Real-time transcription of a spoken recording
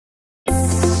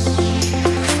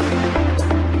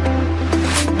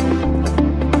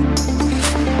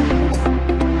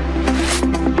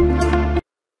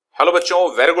Hello बच्चों,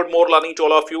 very good more learning to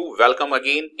all of you. Welcome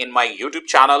again in my YouTube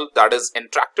channel that is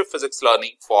Interactive Physics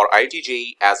Learning for IT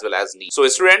JEE as well as NEET. So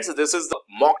students, this is the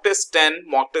mock test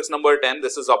number 10.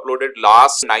 This is uploaded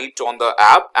last night on the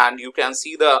app and you can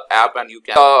see the app and you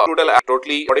can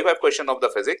totally 45 question of the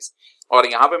physics. और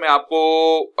यहाँ पे मैं आपको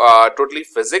totally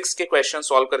physics के question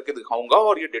solve करके दिखाऊंगा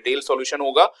और ये डिटेल सॉल्यूशन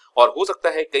होगा और हो सकता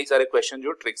है कई सारे क्वेश्चन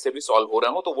जो ट्रिक से भी सॉल्व हो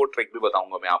रहे हो तो वो ट्रिक भी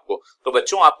बताऊंगा मैं आपको। तो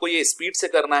बच्चों आपको ये स्पीड से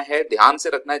करना है, ध्यान से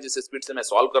रखना है, जिस स्पीड से मैं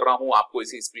सॉल्व कर रहा हूँ आपको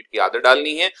इसी स्पीड की आदत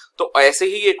डालनी है। तो ऐसे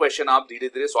ही ये क्वेश्चन आप धीरे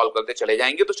धीरे सॉल्व करते चले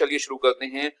जाएंगे। तो चलिए शुरू करते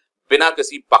हैं बिना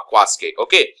किसी बकवास के।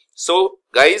 ओके सो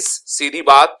गाइज, सीधी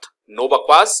बात, नो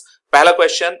बकवास। पहला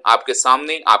क्वेश्चन आपके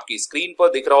सामने आपकी स्क्रीन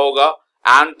पर दिख रहा होगा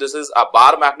and this is a bar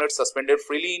magnet suspended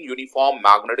freely in uniform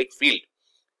magnetic field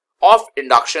of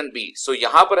induction B. So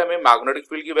यहाँ पर हमें magnetic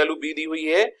field की वैल्यू B दी हुई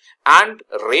है and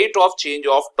rate of change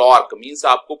of torque means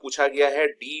आपको पूछा गया है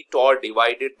d torque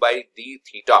divided by d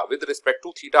theta with respect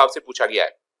to theta आपसे पूछा गया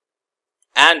है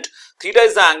and theta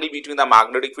is the angle between the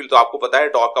magnetic field। तो आपको पता है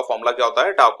टॉर्क का फॉर्मूला क्या होता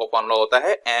है, टॉर्क का फॉर्मूला होता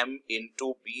है m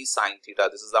into b sin theta।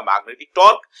 This is the magnetic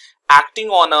torque acting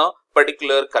on a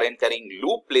particular current carrying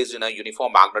loop placed in a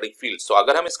uniform magnetic field। So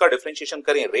अगर हम इसका डिफरेंशिएशन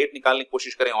करें, रेट निकालने की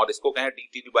कोशिश करें और इसको कहें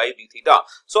dt by d theta,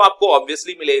 so आपको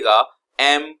ऑब्वियसली मिलेगा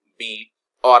m b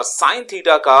और साइन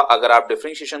थीटा का अगर आप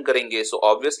डिफरेंशिएशन करेंगे सो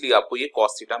ऑब्वियसली आपको ये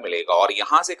कॉस थीटा मिलेगा। और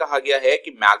यहां से कहा गया है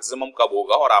कि मैक्सिमम कब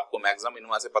होगा और आपको मैक्सिमम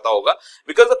इनमें से पता होगा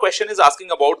because the question is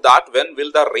asking about that when will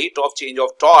the rate of change of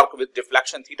torque with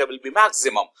deflection theta will be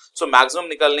maximum. So maximum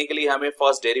निकालने के लिए हमें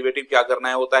फर्स्ट डेरिवेटिव क्या करना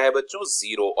है होता है बच्चों,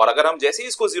 जीरो। और अगर हम जैसे ही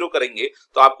इसको जीरो करेंगे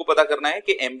तो आपको पता करना है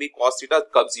कि एम बी कॉस थीटा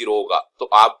कब जीरो होगा। तो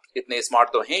आप इतने स्मार्ट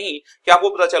तो हैं ही कि आपको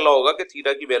पता चल रहा होगा कि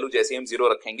थीटा की वैल्यू जैसे हम जीरो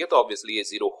रखेंगे तो ऑब्वियसली ये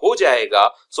जीरो हो जाएगा।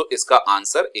 सो इसका आंसर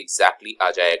एग्जैक्टली आ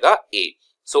जाएगा ए।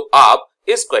 सो आप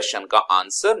इस क्वेश्चन का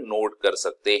आंसर नोट कर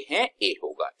सकते हैं, ए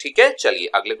होगा। ठीक है, चलिए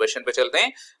अगले क्वेश्चन पे चलते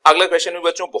हैं। अगला क्वेश्चन भी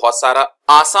बच्चों बहुत सारा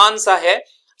आसान सा है।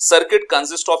 Circuit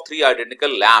consist of 3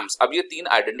 identical lamps. अब ये 3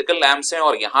 आइडेंटिकल लैंप्स हैं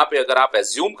और यहां पे अगर आप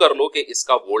एज्यूम कर लो कि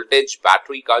इसका वोल्टेज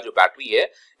बैटरी का जो बैटरी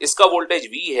है इसका वोल्टेज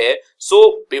V है,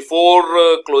 so before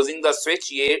closing the switch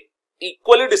ये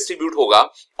इक्वली डिस्ट्रीब्यूट होगा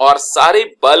और सारे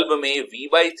बल्ब में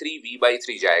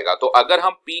V/3 जाएगा। तो अगर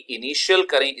हम P इनिशियल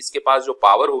करें, इसके पास जो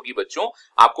पावर होगी बच्चों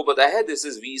आपको पता है this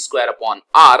is V² upon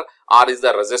R। R is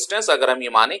the resistance. अगर हम ये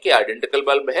माने कि आइडेंटिकल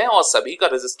बल्ब है और सभी का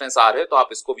रेजिस्टेंस R है तो आप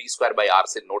इसको V²/R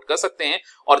से नोट कर सकते हैं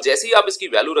और जैसे ही आप इसकी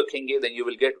वैल्यू रखेंगे then you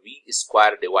will get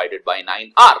V² divided by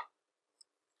 9R।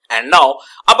 And now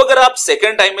अब अगर आप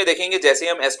सेकंड टाइम में देखेंगे, जैसे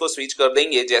हम एस को स्विच कर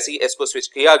देंगे, जैसे ही एस को स्विच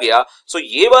किया गया सो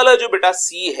ये वाला जो बेटा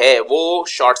सी है वो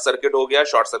शॉर्ट सर्किट हो गया।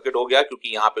 शॉर्ट सर्किट हो गया क्योंकि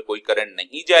यहाँ पे कोई करंट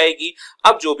नहीं जाएगी।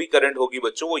 अब जो भी करंट होगी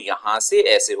बच्चों वो यहां से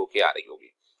ऐसे होके आ रही होगी।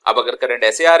 अब अगर करंट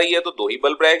ऐसे आ रही है तो 2 ही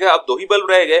बल्ब रह गए। अब 2 ही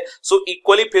बल्ब रह गए सो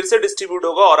इक्वली फिर से डिस्ट्रीब्यूट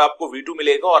होगा और आपको V2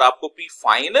 मिलेगा और आपको P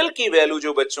फाइनल की वैल्यू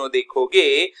जो बच्चों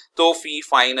देखोगे तो P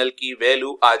फाइनल की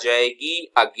वैल्यू आ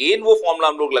जाएगी, अगेन वो फॉर्मूला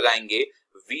हम लोग लगाएंगे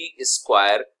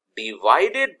V²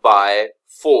 डिवाइडेड बाय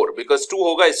 4 बिकॉज 2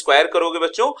 होगा, स्क्वायर करोगे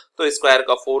बच्चों तो स्क्वायर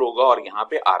का 4 होगा और यहाँ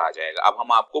पे R आ जाएगा। अब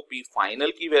हम आपको P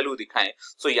फाइनल की वैल्यू दिखाएं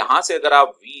सो यहां से अगर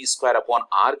आप V² अपॉन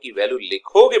R की वैल्यू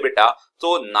लिखोगे बेटा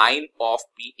तो 9 ऑफ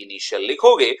P इनिशियल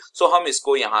लिखोगे। सो हम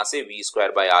इसको यहां से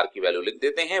V²/R की वैल्यू लिख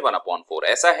देते हैं 1/4।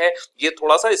 ऐसा है, ये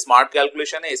थोड़ा सा स्मार्ट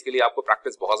कैलकुलेशन है, इसके लिए आपको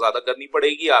प्रैक्टिस बहुत ज्यादा करनी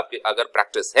पड़ेगी। आपके अगर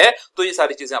प्रैक्टिस है तो ये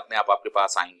सारी चीजें अपने आप आपके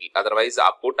पास आएंगी, अदरवाइज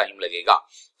आपको टाइम लगेगा।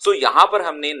 सो यहां पर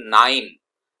हमने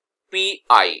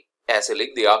 9PI ऐसे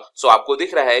लिख दिया। सो आपको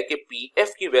दिख रहा है कि PF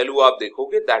की वैल्यू आप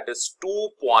देखोगे that is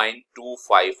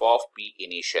 2.25 of P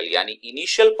initial, यानी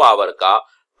इनिशियल पावर का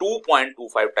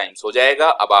 2.25 टाइम्स हो जाएगा।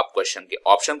 अब आप क्वेश्चन के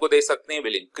ऑप्शन को देख सकते हैं,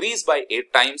 will increase by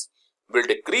 8 times, will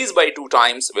decrease by 2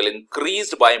 times, will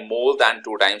increase by more than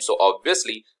 2 times. So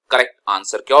obviously correct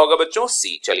answer क्या होगा बच्चों,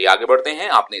 सी। चलिए आगे बढ़ते हैं,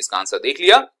 आपने इसका आंसर देख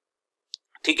लिया।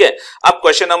 ठीक है, अब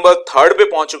क्वेश्चन नंबर 3 पे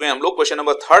पहुंच चुके हैं हम लोग। क्वेश्चन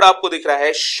नंबर 3 आपको दिख रहा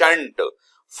है शंट,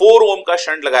 4 ओम का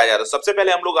शंट लगाया जा रहा है। सबसे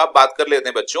पहले हम लोग आप बात कर लेते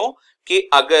हैं बच्चों कि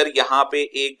अगर यहाँ पे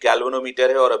एक गैल्वेनोमीटर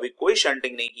है और अभी कोई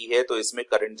शंटिंग नहीं की है तो इसमें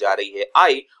करंट जा रही है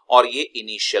I और ये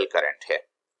इनिशियल करंट है।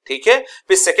 ठीक है,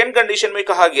 फिर सेकंड कंडीशन में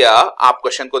कहा गया, आप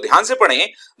क्वेश्चन को ध्यान से पढ़ें,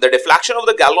 the deflection of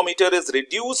the galvanometer is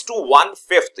reduced to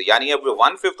 1/5, यानी अब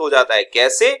 1/5 हो जाता है।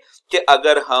 कैसे कि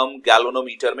अगर हम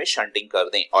गैल्वेनोमीटर में शंटिंग कर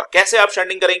दें। और कैसे आप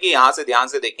शंटिंग करेंगे, यहां से ध्यान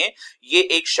से देखें, ये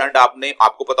एक शंट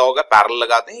आपको पता होगा पैरेलल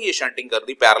लगाते हैं, ये शंटिंग कर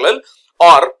दी पैरेलल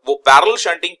और वो पैरेलल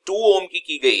शंटिंग 2 ओम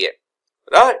की गई है।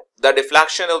 Right? The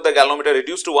deflection of the galvanometer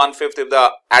reduced to 1/5 if the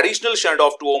additional shunt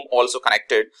of 2 ohm also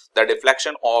connected. The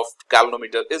deflection of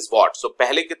galvanometer is what? So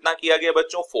पहले कितना किया गया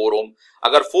बच्चों, 4 ohm।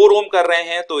 अगर 4 ohm कर रहे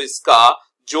हैं तो इसका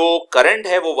जो करंट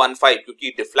है वो 1/5, क्योंकि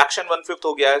डिफ्लेक्शन 1/5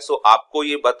 हो गया है। सो आपको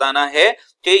ये बताना है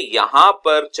कि यहां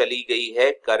पर चली गई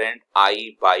है करंट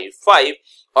I/5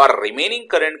 और रिमेनिंग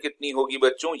करंट कितनी होगी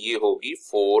बच्चों, ये होगी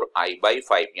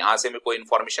 4I/5। यहां से हमें कोई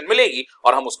इंफॉर्मेशन मिलेगी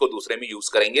और हम उसको दूसरे में यूज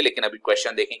करेंगे, लेकिन अभी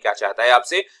क्वेश्चन देखें क्या चाहता है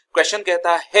आपसे। क्वेश्चन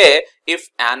कहता है इफ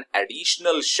एन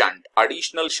एडिशनल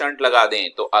शंट लगा दें,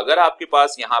 तो अगर आपके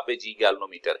पास यहां पे G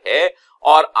गैल्वेनोमीटर है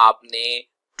और आपने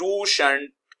 2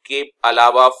 शंट के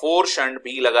अलावा 4 शंट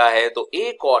भी लगा है, तो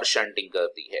एक और शंटिंग कर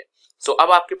दी है। सो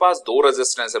अब आपके पास 2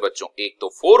 रेजिस्टेंस है बच्चों, एक तो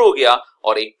 4 हो गया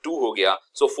और एक 2 हो गया।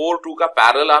 सो 4 2 का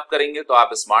पैरेलल आप करेंगे तो आप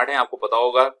स्मार्ट हैं, आपको पता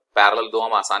होगा पैरेलल 2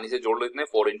 हम आसानी से जोड़ लेते हैं,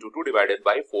 4 into 2 डिवाइडेड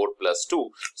बाय 4 + 2।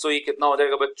 सो ये कितना हो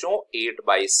जाएगा बच्चों,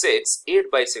 8/6।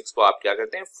 8/6 को आप क्या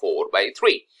करते हैं,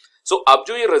 4/3। सो अब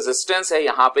जो ये रेजिस्टेंस है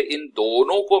यहाँ पे इन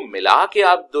दोनों को मिला के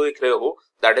आप देख रहे हो,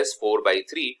 दैट इज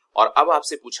 4/3। और अब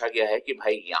आपसे पूछा गया है कि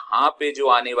भाई यहां पे जो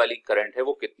आने वाली करंट है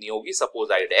वो कितनी होगी।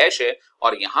 सपोज I डैश है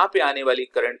और यहां पे आने वाली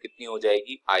करंट कितनी हो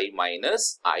जाएगी, I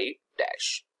minus I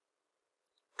dash.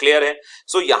 Clear है।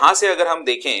 सो यहां से अगर हम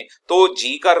देखें तो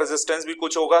G का रेजिस्टेंस भी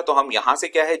कुछ होगा, तो हम यहां से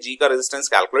क्या है, G का रेजिस्टेंस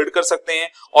कैलकुलेट कर सकते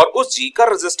हैं। और उस G का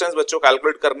रेजिस्टेंस बच्चों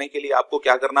कैलकुलेट करने के लिए आपको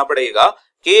क्या करना पड़ेगा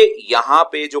कि यहां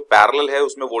पे जो पैरेलल है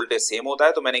उसमें वोल्टेज सेम होता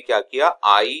है। तो मैंने क्या किया,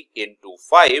 I into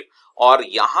 5 और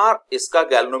यहां इसका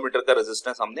गैल्वेनोमीटर का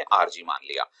रेजिस्टेंस हमने Rg मान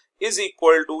लिया, इज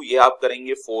इक्वल टू ये आप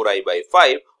करेंगे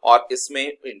 4I/5 और इसमें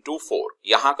इंटू 4,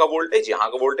 यहां का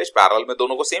वोल्टेज पैरेलल में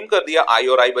दोनों को सेम कर दिया। I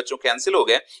और I बच्चों कैंसिल हो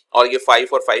गए और ये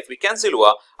 5 और 5 भी कैंसिल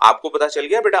हुआ। आपको पता चल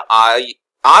गया बेटा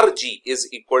Rg इज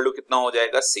इक्वल टू कितना हो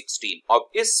जाएगा, 16। और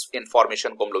इस इंफॉर्मेशन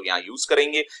को हम लोग यहाँ यूज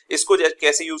करेंगे। इसको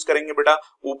कैसे यूज करेंगे बेटा,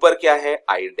 ऊपर क्या है,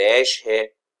 I डैश है,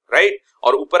 राइट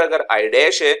और ऊपर अगर I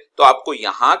डैश है तो आपको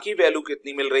यहां की वैल्यू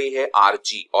कितनी मिल रही है,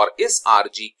 Rg, और इस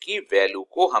Rg की वैल्यू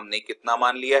को हमने कितना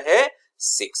मान लिया है,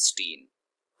 16।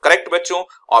 करेक्ट बच्चों।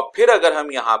 और फिर अगर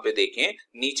हम यहां पे देखें,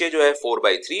 नीचे जो है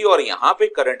 4/3 और यहां पे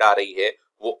करंट आ रही है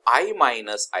वो I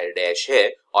माइनस I डैश है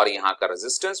और यहां का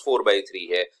रेजिस्टेंस 4/3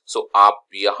 है। सो आप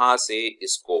यहां से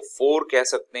इसको 4 कह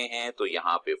सकते हैं, तो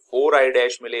यहां पे 4I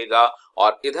डैश मिलेगा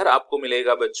और इधर आपको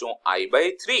मिलेगा बच्चों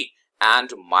I/3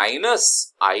 and minus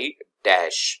I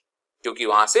dash, क्योंकि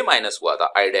वहां से माइनस हुआ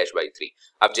था I-3।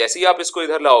 अब जैसे ही आप इसको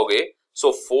इधर लाओगे,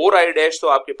 सो 4I डैश तो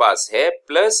आपके पास है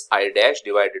plus I dash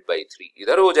divided by 3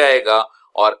 इधर हो जाएगा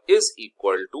और इज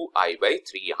इक्वल टू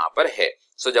I/3 यहां पर है।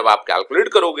 सो जब आप कैलकुलेट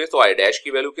करोगे तो I डैश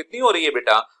की वैल्यू कितनी हो रही है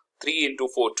बेटा, 3 into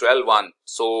 4 12 1,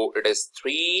 so it is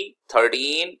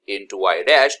 313 into I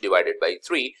dash divided by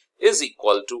 3 is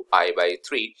equal to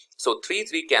I/3। so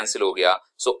 3 cancel हो गया।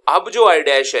 so अब जो I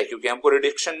dash है, क्योंकि हमको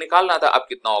रिडक्शन निकालना था, अब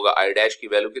कितना होगा, I dash की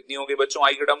वैल्यू कितनी होगी बच्चों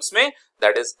I के टर्म्स में,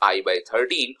 दैट इज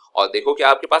I/13। और देखो क्या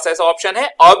आपके पास ऐसा ऑप्शन है,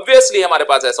 ऑब्वियसली हमारे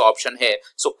पास ऐसा ऑप्शन है।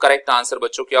 सो करेक्ट आंसर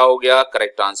बच्चों क्या हो गया,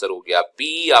 करेक्ट आंसर हो गया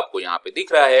B, आपको यहाँ पे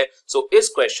दिख रहा है। सो इस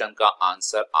क्वेश्चन का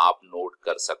आंसर आप नोट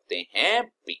कर सकते हैं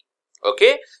B।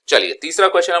 ओके चलिए तीसरा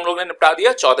क्वेश्चन हम लोग ने निपटा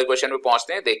दिया, चौथे क्वेश्चन पे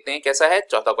पहुंचते हैं, देखते हैं कैसा है।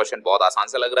 चौथा क्वेश्चन बहुत आसान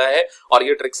सा लग रहा है और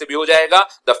ये ट्रिक से भी हो जाएगा।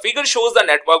 The figure shows the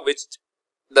network which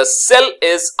the cell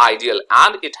is ideal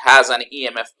and it has an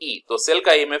EMF E। तो सेल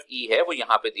का EMF E है वो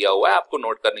यहाँ पे दिया हुआ है, आपको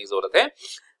नोट करने की जरूरत है।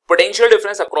 Potential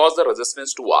difference across the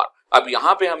resistance 2R। अब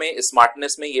यहां पे हमें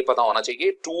स्मार्टनेस में ये पता होना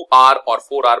चाहिए 2R और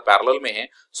 4R पैरेलल में है।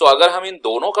 सो अगर हम इन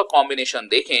दोनों का कॉम्बिनेशन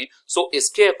देखें, सो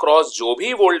इसके अक्रॉस जो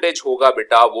भी वोल्टेज होगा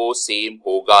बेटा वो सेम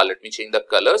होगा। Let me change the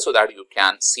colour so that you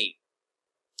can see.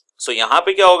 सो यहां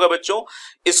पे क्या होगा बच्चों,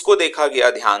 इसको देखा गया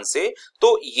ध्यान से,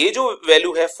 तो ये जो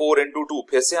वैल्यू है 4 into 2,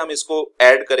 फिर से हम इसको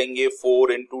ऐड करेंगे,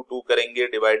 4 into 2 करेंगे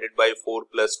डिवाइडेड बाय 4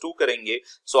 plus 2 करेंगे,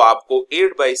 सो आपको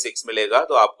 8/6 मिलेगा,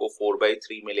 तो आपको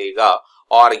 4/3 मिलेगा।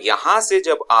 और यहां से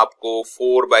जब आपको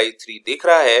 4/3 दिख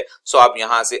रहा है, सो आप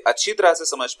यहां से अच्छी तरह से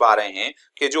समझ पा रहे हैं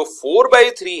कि जो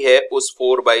 4/3 है उस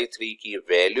 4/3 की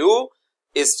वैल्यू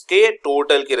इसके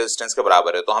टोटल के रेजिस्टेंस के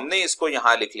बराबर है। तो हमने इसको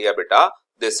यहां लिख लिया बेटा,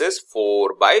 दिस इज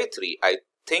 4/3। आई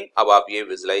थिंक अब आप ये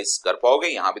विजुलाइज कर पाओगे,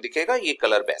 यहां भी दिखेगा, ये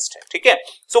कलर बेस्ट है, ठीक है।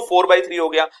 सो 4/3 हो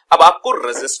गया। अब आपको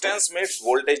रेजिस्टेंस में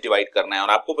वोल्टेज डिवाइड करना है और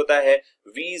आपको पता है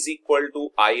V is equal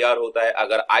to IR होता है।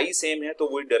 अगर I सेम है तो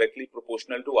वो डायरेक्टली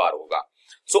प्रोपोर्शनल टू R होगा।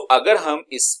 सो अगर हम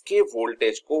इसके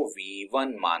वोल्टेज को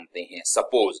V1 मानते हैं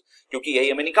सपोज, क्योंकि यही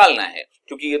हमें निकालना है,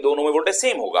 क्योंकि ये दोनों में वोल्टेज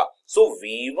सेम होगा। सो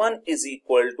V1 इज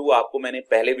इक्वल टू, आपको मैंने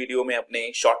पहले वीडियो में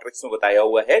अपने शॉर्ट ट्रिक्स में बताया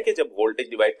हुआ है कि जब वोल्टेज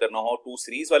डिवाइड करना हो 2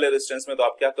 सीरीज वाले रेजिस्टेंस में, तो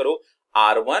आप क्या करो,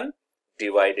 R1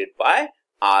 divided by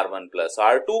R1 plus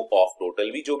R2 of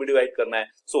total V जो भी डिवाइड करना है।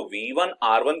 सो V1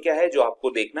 R1 क्या है जो आपको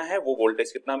देखना है, वो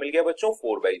वोल्टेज कितना मिल गया बच्चों,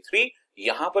 4/3।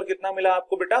 यहां पर कितना मिला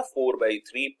आपको बेटा,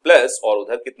 4/3 प्लस, और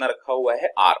उधर कितना रखा हुआ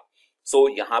है R। सो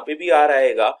यहां पे भी R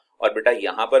आएगा और बेटा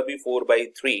यहां पर भी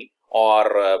 4/3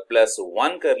 और प्लस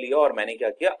 1 कर लिया और मैंने क्या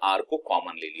किया R को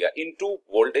कॉमन ले लिया इनटू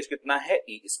वोल्टेज कितना है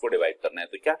E, इसको डिवाइड करना है।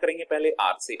 तो क्या करेंगे पहले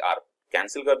R से R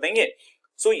कैंसिल कर देंगे।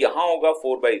 सो यहां होगा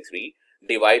 4/3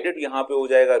 डिवाइडेड यहां पे हो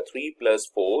जाएगा 3 +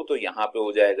 4 तो यहां पे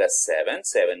हो जाएगा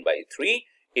 7/3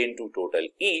 इनटू टोटल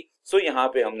E। सो यहां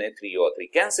पे हमने 3 और 3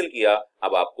 कैंसिल किया।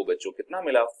 अब आपको बच्चों कितना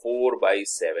मिला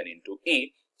 4/7 इनटू E।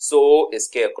 सो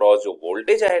इसके अक्रॉस जो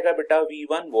वोल्टेज आएगा बेटा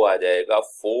V1 वो आ जाएगा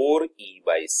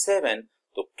 4E/7।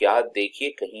 तो क्या देखिए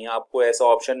कहीं आपको ऐसा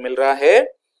ऑप्शन मिल रहा है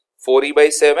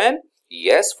 4E/7?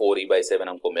 यस 4E/7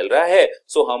 हमको मिल रहा है।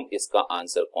 सो हम इसका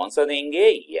आंसर कौन सा देंगे?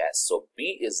 Yes, so B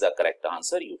is the correct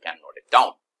answer. You can note it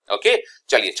down. Okay,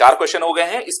 चलिए 4 क्वेश्चन हो गए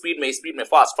हैं। स्पीड में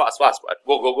fast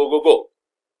go go go go go.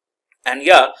 And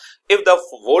yeah, if the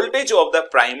voltage of the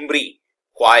primary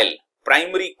coil,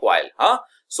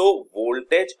 so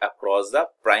voltage across the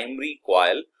primary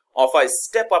coil of a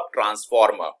step-up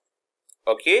transformer,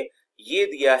 okay, ये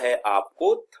दिया है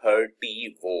आपको 30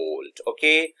 volt.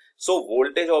 Okay, so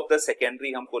voltage of the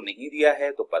secondary हमको नहीं दिया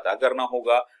है तो पता करना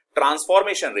होगा।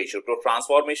 ट्रांसफॉर्मेशन रेशियो, तो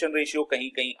ट्रांसफॉर्मेशन रेशियो कहीं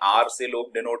कहीं R से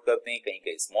लोग डिनोट करते हैं, कहीं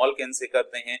कहीं स्मॉल n से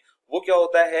करते हैं। वो क्या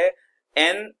होता है?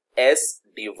 NS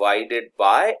divided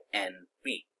by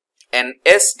NP।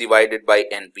 NS divided by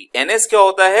NP। NS क्या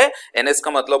होता है? NS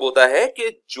का मतलब होता है कि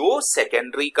जो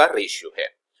सेकेंडरी का रेशियो है।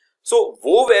 सो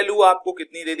वो वैल्यू आपको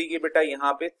कितनी दे दी गई बेटा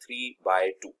यहाँ पे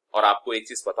 3/2। और आपको एक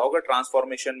चीज पता होगा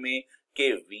ट्रांसफॉर्मेशन में कि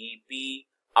VP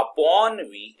upon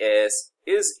VS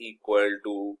is equal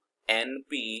to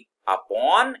NP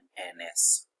upon NS।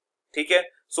 ठीक है,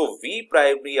 सो V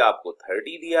प्राइमरी आपको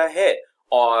 30 दिया है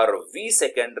और V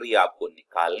सेकेंडरी आपको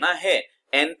निकालना है।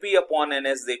 NP अपॉन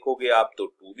NS देखोगे आप तो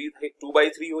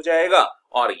 2/3 हो जाएगा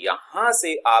और यहां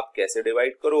से आप कैसे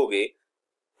डिवाइड करोगे?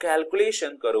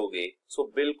 कैलकुलेशन करोगे। सो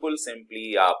बिल्कुल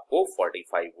सिंपली आपको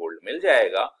 45 वोल्ट मिल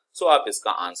जाएगा। सो आप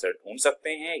इसका आंसर ढूंढ सकते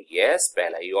हैं। यस,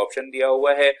 पहला ही ऑप्शन दिया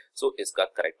हुआ है। सो इसका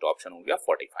करेक्ट ऑप्शन हो गया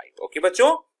 45। ओके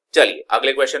बच्चों, चलिए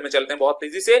अगले क्वेश्चन में चलते हैं बहुत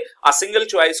तेजी से। सिंगल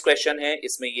चॉइस क्वेश्चन है,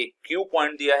 इसमें ये क्यू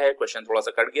पॉइंट दिया है। क्वेश्चन थोड़ा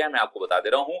सा कट गया है, मैं आपको बता दे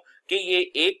रहा हूं कि ये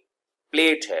एक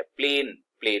प्लेट है, प्लेन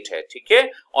प्लेट है, ठीक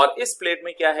है। और इस प्लेट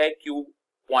में क्या है? क्यू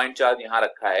पॉइंट चार्ज यहां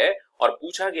रखा है और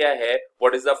पूछा गया है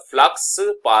what is the flux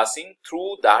passing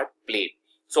through that plate.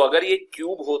 सो अगर ये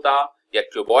क्यूब होता या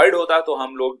क्यूबॉइड होता तो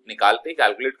हम लोग निकालते,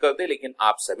 कैलकुलेट करते, लेकिन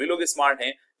आप सभी लोग स्मार्ट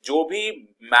हैं। जो भी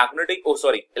मैग्नेटिक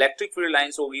इलेक्ट्रिक फील्ड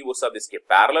लाइंस होगी वो सब इसके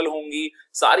पैरेलल होंगी।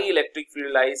 सारी इलेक्ट्रिक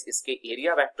फील्ड लाइंस इसके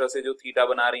एरिया वेक्टर से जो थीटा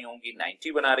बना रही होंगी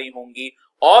 90 बना रही होंगी।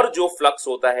 और जो फ्लक्स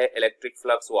होता है इलेक्ट्रिक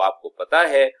फ्लक्स वो आपको पता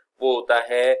है वो होता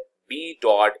है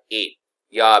B.A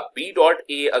या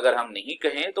B.A अगर हम नहीं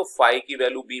कहें तो फाई की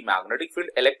value B magnetic field,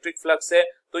 electric flux है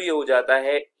तो ये हो जाता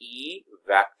है E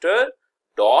vector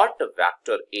dot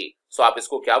vector A। सो आप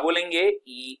इसको क्या बोलेंगे?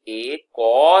 EA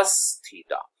cos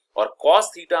theta. और cos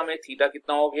थीटा में थीटा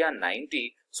कितना हो गया? 90।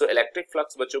 सो इलेक्ट्रिक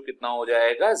फ्लक्स बच्चों कितना हो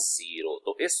जाएगा? 0।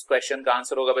 तो इस क्वेश्चन का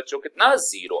आंसर होगा बच्चों कितना?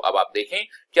 0। अब आप देखें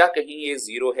क्या कहीं ये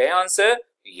 0 है आंसर?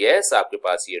 यस, आपके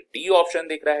पास ये डी ऑप्शन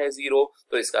दिख रहा है 0,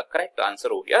 तो इसका करेक्ट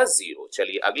आंसर हो गया 0।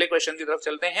 चलिए अगले क्वेश्चन की तरफ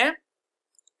चलते हैं।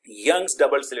 Young's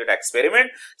double slit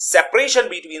experiment, separation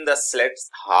between the slits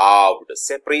हाल्व्ड,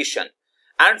 separation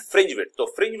and fringe width. तो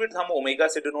फ्रिंज विड्थ हम ओमेगा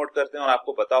से डिनोट करते हैं और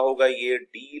आपको पता होगा ये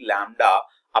D lambda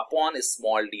upon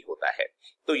small D होता है।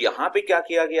 तो यहां पे क्या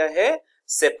किया गया है?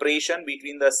 Separation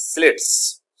between the slits,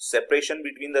 separation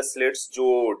between the slits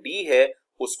जो डी है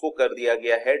उसको कर दिया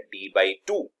गया है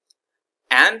D/2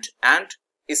 and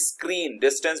screen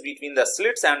distance between the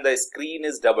slits and the screen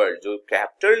is doubled, जो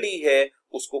कैपिटल D है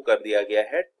उसको कर दिया गया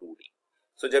है 2D।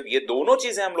 सो जब ये दोनों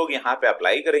चीजें हम लोग यहाँ पे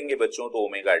अप्लाई करेंगे बच्चों तो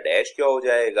ओमेगा डैश क्या हो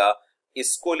जाएगा?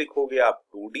 इसको लिखोगे आप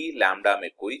 2D, लैम्डा में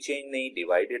कोई चेंज नहीं,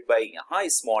 डिवाइडेड बाय यहाँ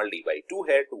स्मॉल D/2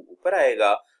 है, 2 ऊपर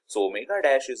आएगा। So omega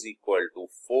dash is equal to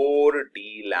 4D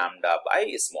lambda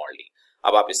by small d।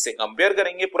 अब आप इससे कंपेयर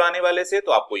करेंगे पुराने वाले से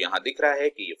तो आपको यहां दिख रहा है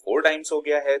कि ये 4 टाइम्स हो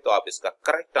गया है। तो आप इसका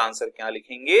करेक्ट आंसर क्या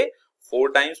लिखेंगे?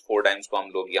 4 टाइम्स। 4 टाइम्स को हम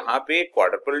लोग यहाँ पे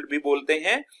क्वाड्रुपल भी बोलते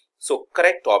हैं। सो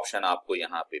करेक्ट ऑप्शन आपको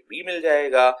यहाँ पे बी मिल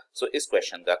जाएगा। सो इस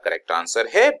क्वेश्चन का करेक्ट आंसर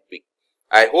है बी।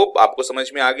 आई होप आपको समझ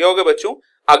में आ गया होगा बच्चों।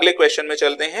 अगले क्वेश्चन में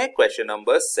चलते हैं। क्वेश्चन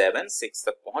नंबर 7, 6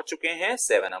 तक पहुंच चुके हैं।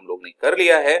 7 हम लोग ने कर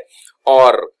लिया है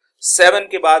और 7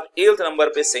 के बाद 8th नंबर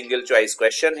पे सिंगल चॉइस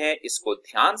क्वेश्चन है। इसको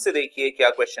ध्यान से देखिए क्या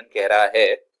क्वेश्चन कह रहा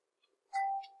है।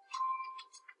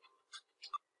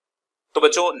 तो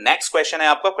बच्चों नेक्स्ट क्वेश्चन है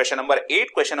आपका क्वेश्चन नंबर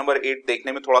 8। क्वेश्चन नंबर 8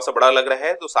 देखने में थोड़ा सा बड़ा लग रहा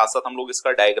है तो साथ साथ हम लोग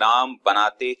इसका डायग्राम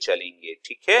बनाते चलेंगे,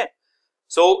 ठीक है।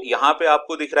 सो यहां पे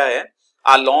आपको दिख रहा है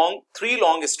along 3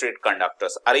 long straight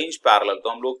conductors arrange parallel। तो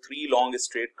हम लोग 3 long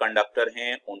straight कंडक्टर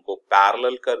हैं उनको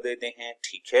पैरेलल कर देते हैं,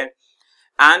 ठीक है।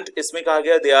 एंड इसमें कहा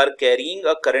गया they are carrying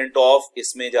a current of,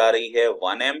 इसमें जा रही है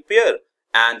 1 एम्पियर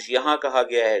एंड यहां कहा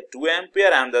गया है 2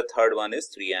 ampere and the third one is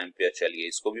 3 ampere. चलिए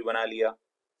इसको भी बना लिया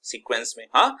सीक्वेंस में।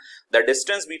 हाँ, the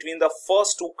distance between the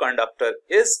first to conductor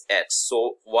is x, so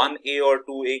 1a और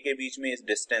 2a के बीच में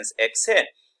डिस्टेंस x है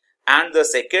एंड द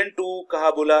सेकेंड टू कहा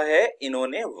बोला है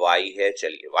इन्होंने y है।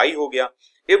 चलिए y हो गया।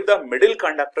 If the middle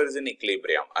conductor is in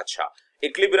equilibrium, अच्छा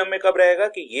इक्विलिब्रियम में कब रहेगा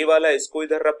कि ये वाला इसको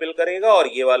इधर रिपेल करेगा और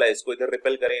ये वाला इसको इधर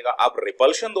रिपेल करेगा। अब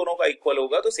रिपल्शन दोनों का इक्वल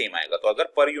होगा तो सेम आएगा। तो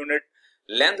अगर पर यूनिट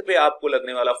लेंथ पे आपको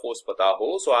लगने वाला फोर्स पता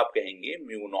हो सो आप कहेंगे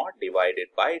mu naught divided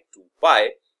by 2 pi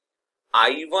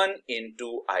I1 into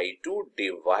I2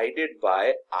 divided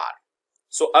by R।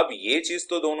 सो अब ये चीज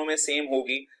तो दोनों में सेम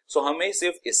होगी, सो हमें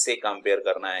सिर्फ इससे कंपेयर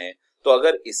करना है। तो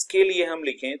अगर इसके लिए हम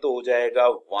लिखें तो हो जाएगा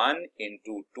 1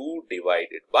 into 2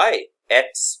 divided by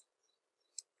x,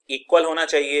 equal होना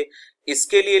चाहिए।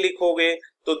 इसके लिए लिखोगे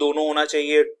तो दोनों होना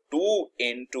चाहिए 2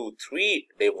 इंटू 3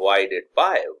 डिवाइडेड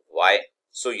बाय y।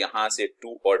 सो यहां से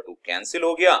 2 और 2 कैंसिल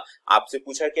हो गया। आपसे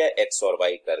पूछा क्या है x और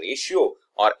y का रेशियो,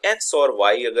 और x और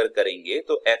y अगर करेंगे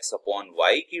तो x अपॉन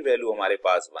y की वैल्यू हमारे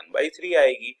पास 1/3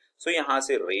 आएगी। सो यहां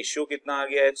से रेशियो कितना आ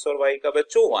गया x और y का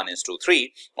बच्चों 1:3,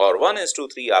 और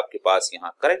 1:3 आपके पास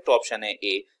यहाँ करेक्ट ऑप्शन है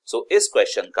A। सो इस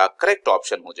क्वेश्चन का करेक्ट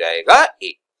ऑप्शन हो जाएगा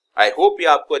A। आई होप ये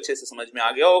आपको अच्छे से समझ में आ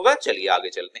गया होगा। चलिए आगे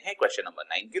चलते हैं क्वेश्चन नंबर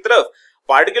 9 की तरफ।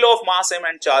 Particle of mass m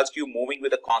and charge q moving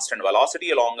with a constant velocity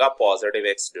along a positive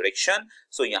x direction.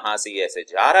 सो यहां से ये ऐसे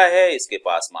जा रहा है, इसके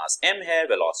पास मास m है,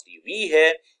 वेलोसिटी v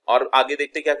है, और आगे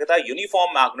देखते क्या कहता है,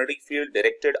 uniform magnetic field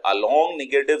directed along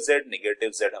negative z।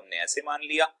 Negative z हमने ऐसे मान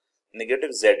लिया,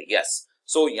 नेगेटिव z, यस।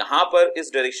 सो यहां पर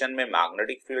इस डायरेक्शन में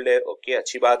मैग्नेटिक फील्ड है, ओके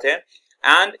अच्छी बात है,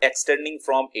 and extending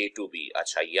from A to B।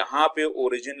 अच्छा यहाँ पे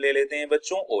ओरिजिन ले लेते हैं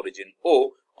बच्चों, ओरिजिन O,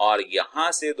 और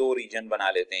यहां से दो रीजन बना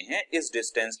लेते हैं। इस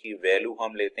डिस्टेंस की वैल्यू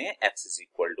हम लेते हैं x is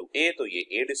equal to A, तो ये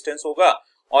A डिस्टेंस होगा,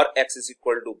 और x is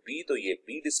equal to B, तो ये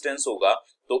B डिस्टेंस होगा।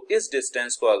 तो इस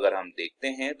डिस्टेंस को अगर हम देखते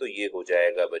हैं तो ये हो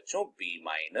जाएगा बच्चों B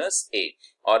माइनस A,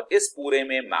 और इस पूरे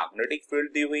में मैग्नेटिक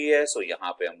फील्ड दी हुई है, सो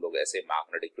यहाँ पे हम लोग ऐसे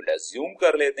मैग्नेटिक फील्ड अज्यूम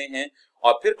कर लेते हैं।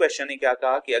 और फिर क्वेश्चन ने क्या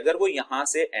कहा कि अगर वो यहां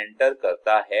से एंटर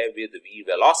करता है with v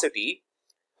velocity,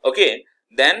 okay,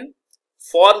 then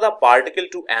for the particle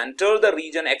to enter the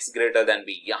reason x greater than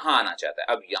b, यहां आना चाहता है।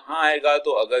 अब यहां आएगा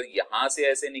तो अगर यहां से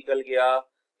ऐसे निकल गया,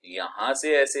 यहां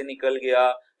से ऐसे निकल गया,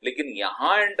 लेकिन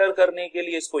यहां एंटर करने के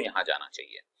लिए इसको यहां जाना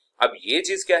चाहिए। अब ये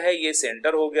चीज क्या है, ये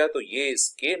सेंटर हो गया, तो ये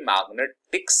इसके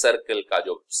मैग्नेटिक सर्कल का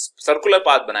जो सर्कुलर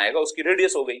पाथ बनाएगा उसकी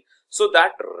रेडियस हो गई। So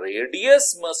that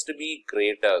radius must be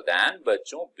greater than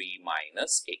बच्चों b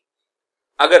माइनस a।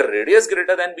 अगर radius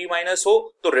greater than b minus हो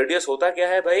तो रेडियस होता क्या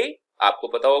है भाई, आपको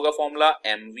पता होगा formula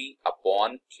mv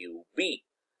upon qb,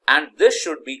 and this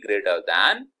should be greater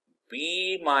than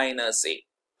b minus a।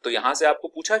 तो यहां से आपको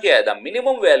पूछा क्या है, the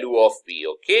minimum value of b,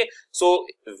 okay. So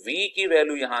v की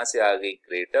वैल्यू यहां से आ गई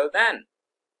greater than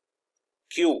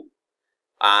q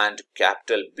and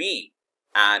capital B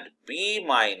and b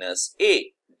minus a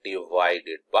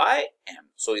divided by m।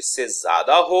 सो इससे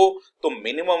ज्यादा हो तो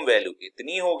मिनिमम वैल्यू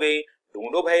इतनी हो गई।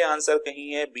 ढूंढो भाई आंसर कहीं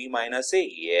है b minus a,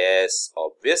 yes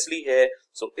obviously है।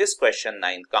 सो इस क्वेश्चन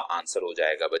 9 का आंसर हो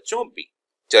जाएगा बच्चों b।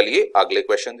 चलिए अगले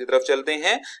क्वेश्चन की तरफ चलते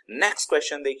हैं। नेक्स्ट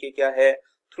क्वेश्चन देखिए क्या है,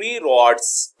 3 rods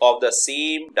of the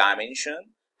same dimension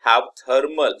have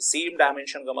thermal, same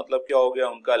dimension का मतलब क्या हो गया,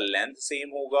 उनका लेंथ सेम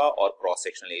होगा और क्रॉस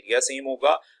सेक्शनल एरिया सेम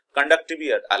होगा, कंडक्टिविटी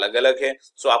अलग अलग है।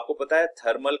 सो आपको पता है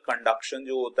थर्मल कंडक्शन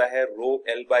जो होता है रो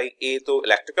L बाई A, तो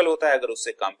इलेक्ट्रिकल होता है, अगर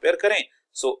उससे कंपेयर करें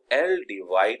सो L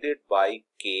डिवाइडेड बाई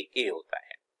KA होता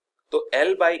है। तो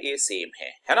L बाई A सेम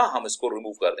है ना, हम इसको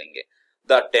रिमूव कर देंगे।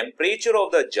 The temperature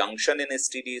of the junction in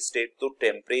steady state, तो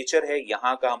टेम्परेचर है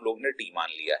यहाँ का हम लोग ने T मान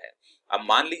लिया है। अब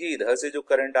मान लीजिए इधर से जो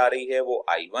करंट आ रही है वो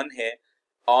I1 है,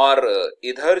 और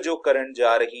इधर जो करंट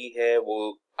जा रही है वो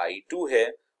I2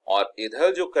 है, और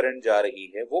इधर जो करंट जा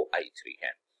रही है वो I3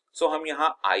 है। सो हम यहाँ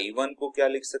I1 को क्या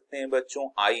लिख सकते हैं बच्चों,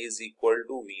 I is equal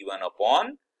to V1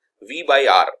 upon V by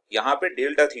R, यहाँ पे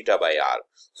डेल्टा थीटा बाई R।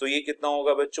 सो ये कितना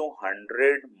होगा बच्चों,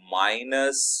 100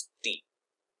 minus T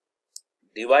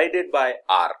divided by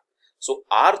R। So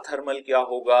R thermal क्या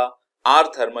होगा, R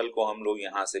थर्मल को हम लोग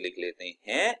यहां से लिख लेते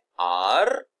हैं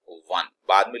R1,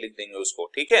 बाद में लिख देंगे उसको,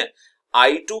 ठीक है।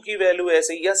 I2 की वैल्यू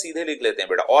ऐसे या सीधे लिख लेते हैं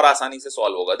बेटा, और आसानी से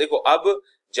सॉल्व होगा। देखो अब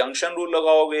जंक्शन रूल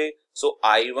लगाओगे, सो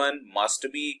I1 must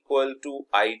be equal to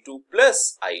I2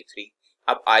 plus I3।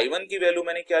 अब I1 की वैल्यू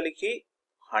मैंने क्या लिखी,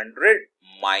 100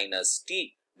 minus T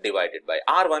divided by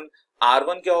R1।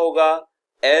 R1 क्या होगा,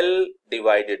 L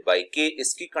डिवाइडेड बाई K,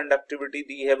 इसकी कंडक्टिविटी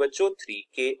दी है बच्चों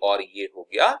 3K, और ये हो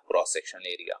गया cross sectional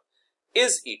area,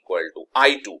 is equal to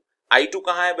I2। I2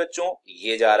 कहाँ है बच्चों,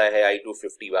 ये जा रहा है I2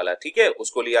 50 वाला, ठीक है,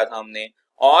 उसको लिया था हमने।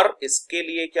 और इसके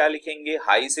लिए क्या लिखेंगे,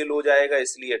 हाई से लो जाएगा,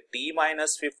 इसलिए t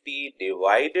minus 50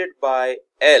 divided by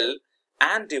l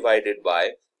and divided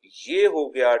by ये हो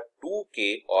गया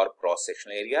 2k और क्रॉस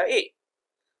सेक्शनल एरिया a।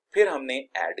 फिर हमने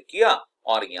ऐड किया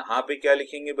और यहाँ पे क्या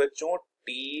लिखेंगे बच्चों,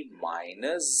 t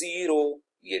माइनस 0,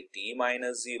 ये t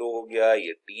माइनस 0 हो गया,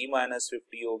 ये t माइनस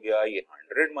 50 हो गया, ये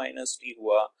 100 माइनस t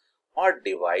हुआ और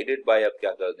डिवाइडेड बाय अब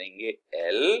क्या कर देंगे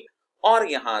l और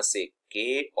यहां से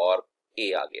k और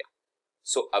a आ गया।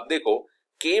 सो अब देखो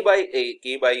k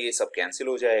बाई ये सब कैंसिल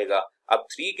हो जाएगा। अब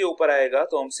 3 के ऊपर आएगा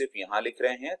तो हम सिर्फ यहां लिख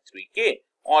रहे हैं 3k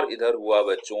और इधर हुआ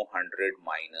बच्चों 100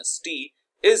 minus t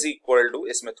is equal to,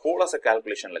 इसमें थोड़ा सा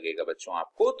कैलकुलेशन लगेगा बच्चों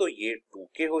आपको, तो ये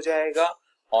 2k हो जाएगा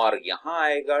और यहां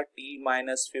आएगा t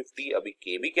माइनस 50, अभी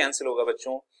k भी कैंसिल होगा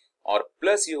बच्चों और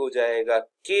प्लस ये हो जाएगा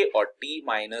k और t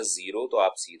माइनस 0, तो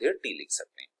आप सीधे t लिख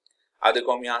सकते हैं। अब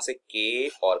देखो हम यहां से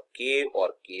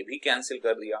k भी कैंसिल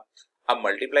कर दिया, अब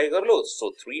मल्टीप्लाई कर लो, सो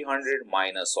 300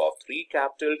 minus of 3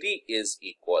 capital T is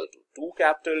equal to 2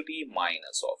 capital T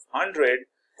minus of 100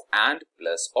 and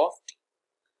plus of t।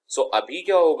 सो अभी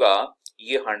क्या होगा,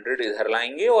 ये 100 इधर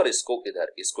लाएंगे और इसको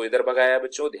इधर भगाया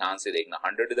बच्चों, ध्यान से देखना,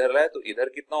 100 इधर लाए तो इधर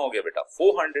कितना हो गया बेटा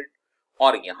 400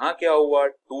 और यहां क्या हुआ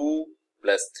 2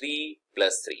 प्लस 3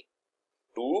 प्लस 3,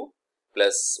 2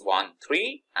 प्लस 1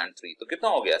 3 एंड 3, तो कितना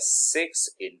हो गया 6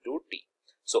 इंटू टी।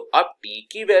 सो अब t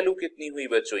की वैल्यू कितनी हुई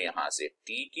बच्चों, यहां से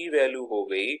t की वैल्यू हो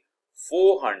गई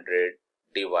 400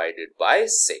 divided by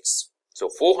 6। So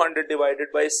 400 divided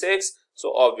by 6,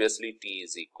 so obviously t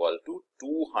is equal to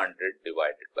 200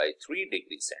 divided by 3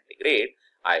 degree centigrade.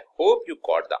 I hope you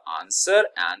got the answer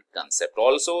and concept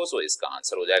also. So इसका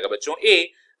आंसर हो जाएगा बच्चों A।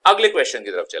 अगले क्वेश्चन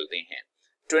की तरफ चलते हैं।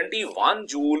 21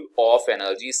 joule of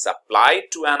energy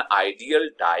supplied to an ideal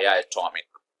diatomic.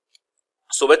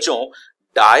 So बच्चों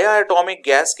डायाटॉमिक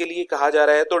गैस के लिए कहा जा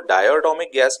रहा है, तो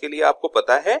डायाटॉमिक गैस के लिए आपको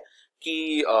पता है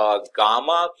कि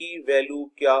गामा की वैल्यू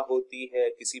क्या होती है,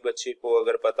 किसी बच्चे को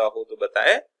अगर पता हो तो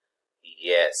बताए।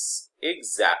 यस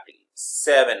एग्जैक्टली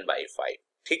 7/5,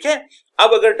 ठीक है।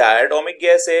 अब अगर डायाटॉमिक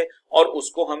गैस है और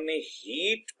उसको हमने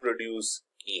हीट प्रोड्यूस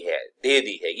की है, दे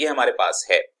दी है, ये हमारे पास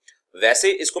है,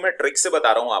 वैसे इसको मैं ट्रिक से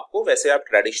बता रहा हूं आपको, वैसे आप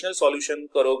ट्रेडिशनल सॉल्यूशन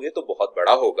करोगे तो बहुत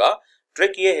बड़ा होगा।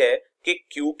 ट्रिक ये है कि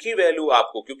Q की वैल्यू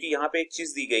आपको, क्योंकि यहाँ पे एक चीज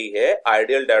दी गई है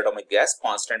ideal diatomic gas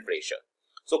constant pressure,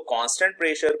 सो कांस्टेंट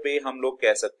प्रेशर पे हम लोग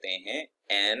कह सकते हैं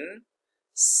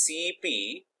NCP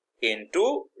इंटू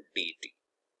dt,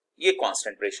 ये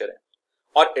कांस्टेंट प्रेशर है।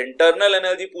 और इंटरनल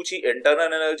एनर्जी पूछी,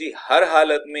 इंटरनल एनर्जी हर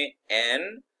हालत में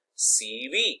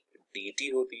NCV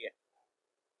dt होती है,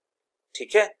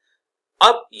 ठीक है।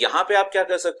 अब यहां पे आप क्या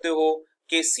कर सकते हो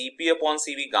कि Cp अपॉन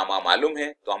Cv गामा मालूम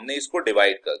है, तो हमने इसको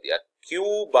डिवाइड कर दिया, Q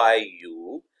by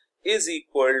U is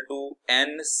equal to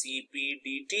NCP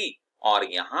dt और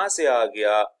यहां से आ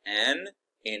गया N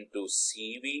into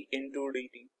CV into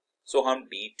dt। सो हम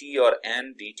dt और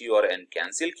N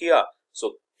कैंसिल किया,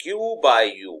 सो Q by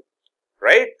U,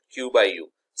 right, Q by U,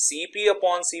 Cp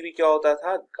upon CV क्या होता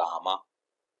था गामा।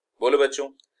 बोलो बच्चों,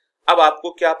 अब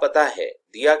आपको क्या पता है,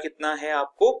 दिया कितना है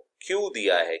आपको, Q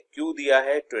दिया है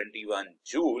 21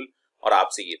 जूल और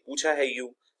आपसे ये पूछा है U,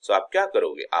 सो आप क्या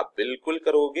करोगे, आप बिल्कुल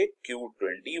करोगे Q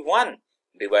 21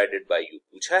 डिवाइडेड बाय U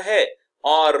पूछा है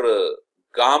और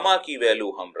गामा की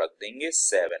वैल्यू हम रख देंगे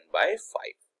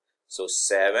 7/5। सो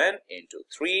 7 इंटू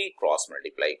 3 क्रॉस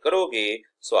मल्टीप्लाई करोगे,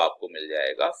 सो आपको मिल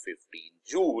जाएगा 15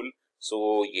 जूल।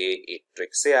 सो ये एक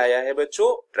ट्रिक से आया है बच्चों,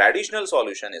 ट्रेडिशनल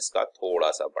सॉल्यूशन इसका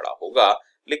थोड़ा सा बड़ा होगा,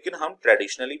 लेकिन हम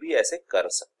ट्रेडिशनली भी ऐसे कर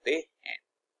सकते हैं,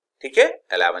 ठीक है।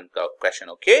 11 का question,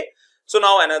 okay. So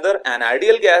now another, an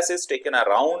ideal gas is taken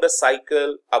around a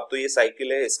cycle. अब तो ये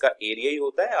साइकिल है, इसका एरिया ही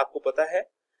होता है, आपको पता है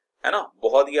ना,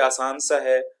 बहुत ही आसान सा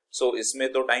है। सो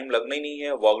इसमें तो टाइम लगना ही नहीं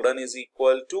है, work done is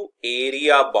equal to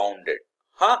area bounded,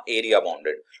 हाँ एरिया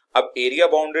बाउंडेड। अब एरिया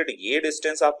बाउंडेड ये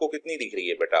डिस्टेंस आपको कितनी दिख रही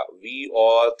है बेटा, v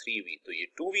और 3v, तो ये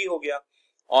 2v हो गया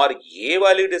और ये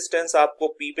वाली डिस्टेंस आपको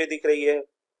p पे दिख रही है,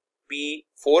 p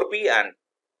 4p एंड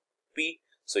p,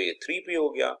 सो ये 3p हो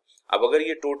गया। अब अगर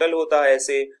ये टोटल होता है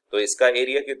ऐसे, तो इसका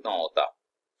एरिया कितना होता,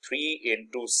 3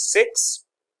 into 6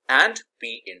 and p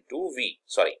into v,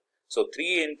 sorry, so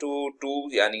 3 into 2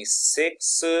 यानी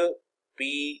 6pv,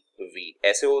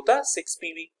 ऐसे होता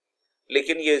 6pv,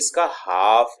 लेकिन ये इसका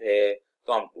हाफ है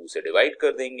तो हम 2 से डिवाइड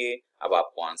कर देंगे। अब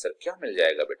आपको आंसर क्या मिल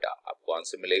जाएगा बेटा, आपको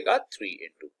आंसर मिलेगा 3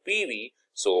 into pv।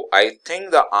 So I think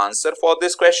the answer for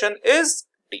this question is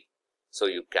D. So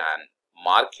you can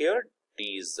mark here D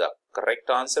is the correct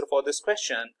answer for this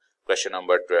question. Question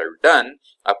number 12 done.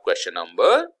 अब question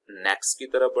number next की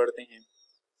तरफ बढ़ते हैं।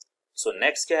 So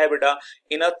next क्या है बेटा,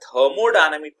 in a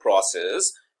thermodynamic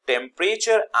process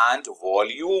temperature and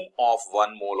volume of 1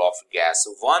 mole of gas.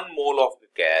 1 mole of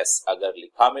gas अगर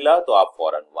लिखा मिला तो आप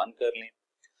फौरन 1 कर लें।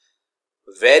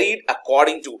 वेरीड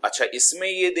अकॉर्डिंग टू, अच्छा इसमें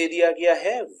ये दे दिया गया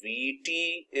है Vt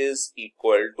is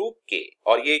equal to K,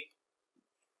 और ये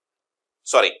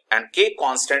सॉरी एंड K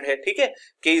कांस्टेंट है, ठीक है,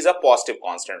 K is a positive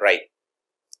constant, right.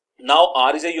 Now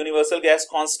R is a universal gas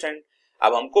constant.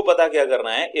 अब हमको पता क्या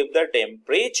करना है, if the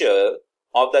temperature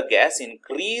of the gas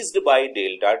increased by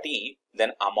delta T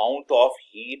then amount of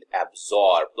heat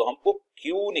absorb, तो हमको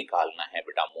Q निकालना है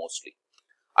बेटा मोस्टली।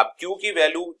 अब Q की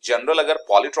वैल्यू जनरल अगर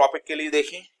पॉलीट्रॉपिक के लिए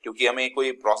देखें, क्योंकि हमें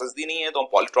कोई प्रोसेस दी नहीं है तो हम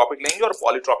पॉलीट्रॉपिक लेंगे और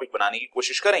पॉलीट्रॉपिक बनाने की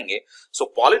कोशिश करेंगे। सो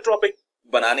पॉलीट्रॉपिक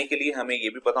बनाने के लिए हमें ये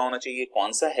भी पता होना चाहिए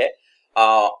कौन सा है,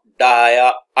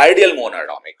 आइडियल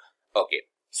मोनोएटॉमिक। ओके,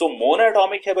 सो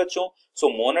मोनोएटॉमिक है बच्चों। सो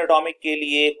मोनोएटॉमिक के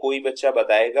लिए कोई बच्चा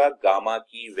बताएगा गामा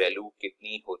की वैल्यू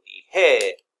कितनी होती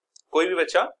है, कोई भी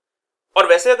बच्चा। और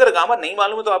वैसे अगर गामा नहीं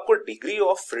मालूम है तो आपको डिग्री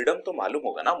ऑफ फ्रीडम तो मालूम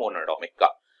होगा ना मोनोएटॉमिक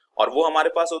का, और वो हमारे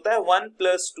पास होता है 1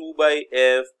 +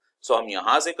 2/f। सो हम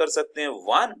यहां से कर सकते हैं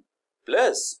 1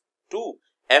 + 2।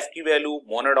 f की वैल्यू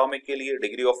मोनोएटॉमिक के लिए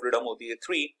डिग्री ऑफ फ्रीडम होती है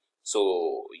 3। सो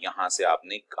यहां से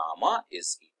आपने गामा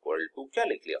इज इक्वल टू क्या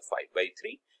लिख लिया,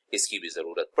 5/3। इसकी भी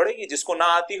जरूरत पड़ेगी, जिसको ना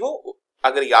आती हो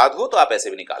अगर याद हो तो आप ऐसे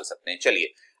भी निकाल सकते हैं।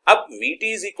 चलिए अब Vt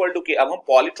is equal to K। अब हम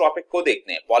पॉलीट्रॉपिक को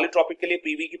देखते हैं। पॉलीट्रॉपिक के लिए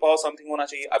पीवी की पावर समथिंग होना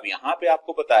चाहिए। अब यहां पे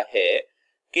आपको पता है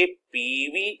कि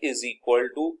PV is equal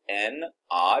to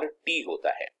nRT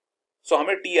होता है। सो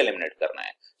हमें T एलिमिनेट करना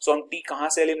है। सो हम T कहां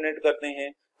से एलिमिनेट करते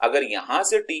हैं, अगर यहां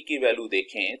से T की वैल्यू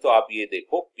देखें तो आप ये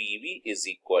देखो PV is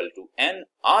equal to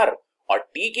nR, और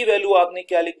T की वैल्यू आपने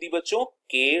क्या लिख दी बच्चों,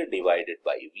 K डिवाइडेड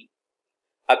बाई V।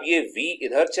 अब ये V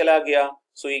इधर चला गया,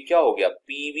 सो ये क्या हो गया,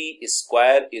 PV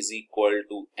square is equal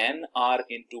to nR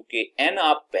into K। n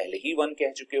आप पहले ही 1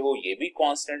 कह चुके हो, ये भी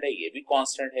कांस्टेंट है, ये भी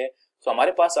कांस्टेंट है। सो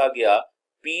हमारे पास आ गया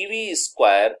PV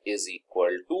square is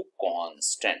equal to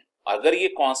constant. अगर ये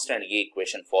कांस्टेंट, ये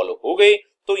इक्वेशन फॉलो हो गई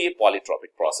तो ये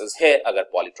पॉलीट्रॉपिक प्रोसेस है। अगर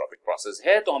पॉलीट्रॉपिक प्रोसेस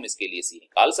है तो हम इसके लिए C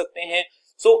निकाल सकते हैं।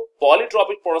 सो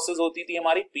पॉलीट्रॉपिक प्रोसेस होती थी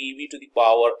हमारी PV to the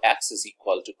power x is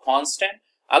equal to constant.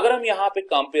 अगर हम यहाँ पे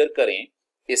कंपेयर करें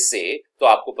इससे तो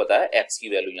आपको पता है x की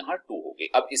वैल्यू यहाँ 2 हो गई।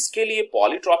 अब इसके लिए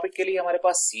पॉलीट्रॉपिक के लिए हमारे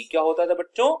पास C क्या होता था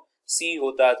बच्चों, C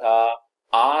होता था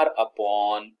R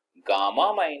upon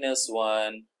gamma minus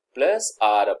 1 plus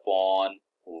R upon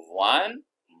 1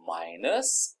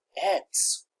 minus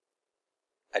x।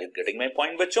 Are you getting my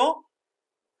point बच्चों?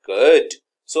 गुड।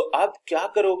 सो अब क्या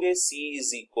करोगे, C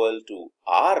is equal to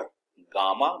R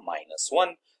gamma minus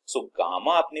 1। So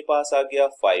gamma अपने पास आ गया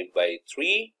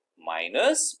 5/3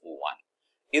 माइनस 1,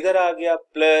 इधर आ गया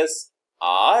प्लस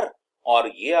R,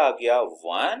 और ये आ गया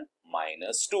 1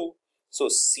 minus 2। So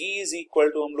C is equal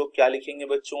to हम लोग क्या लिखेंगे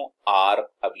बच्चों, R।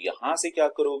 अब यहां से क्या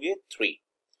करोगे 3।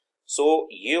 सो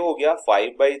ये हो गया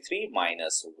 5/3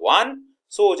 माइनस 1,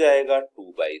 सो हो जाएगा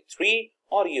 2/3,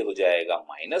 और ये हो जाएगा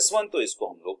माइनस 1, तो इसको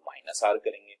हम लोग माइनस R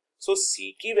करेंगे। सो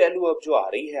C की वैल्यू अब जो आ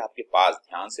रही है आपके पास,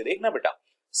 ध्यान से देखना बेटा,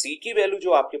 C की वैल्यू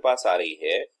जो आपके पास आ रही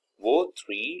है वो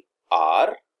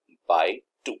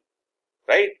 3R/2,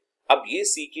 राइट। अब ये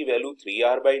C की वैल्यू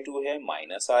 3R/2 है,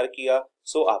 माइनस R किया,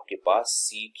 सो आपके पास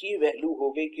C की वैल्यू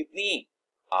हो गई कितनी,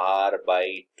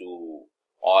 R/2।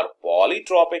 और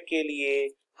पॉलीट्रॉपिक के लिए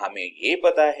हमें ये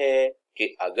पता है कि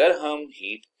अगर हम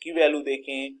हीट की वैल्यू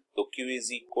देखें तो Q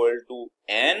is equal to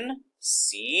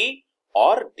NC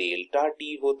और डेल्टा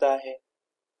T होता है।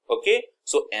 ओके,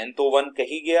 सो N तो 1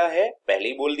 कही गया है, पहले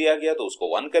ही बोल दिया गया तो उसको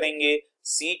 1 करेंगे।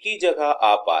 C की जगह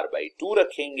आप R/2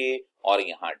 रखेंगे और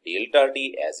यहाँ delta T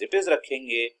as it is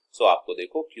रखेंगे। सो आपको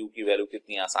देखो Q की वैल्यू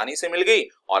कितनी आसानी से मिल गई,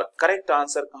 और करेक्ट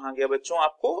आंसर कहां गया बच्चों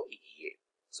आपको, ये।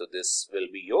 So this will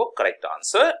be your correct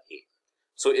answer A.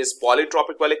 सो इस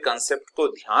पॉलीट्रॉपिक वाले कंसेप्ट को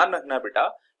ध्यान रखना बेटा,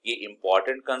 ये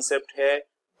इंपॉर्टेंट कंसेप्ट है,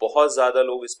 बहुत ज्यादा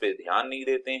लोग इस पे ध्यान नहीं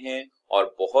देते हैं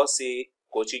और बहुत से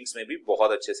कोचिंग्स में भी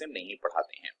बहुत अच्छे से नहीं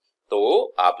पढ़ाते हैं,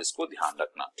 तो आप इसको ध्यान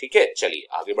रखना, ठीक है। चलिए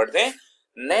आगे बढ़ते हैं।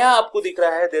 नया आपको दिख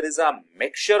रहा है, there is a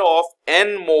mixture of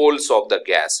n moles of the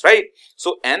gas, right.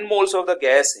 So n moles of the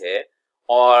gas है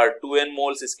और 2n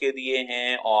मोल्स इसके दिए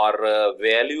हैं, और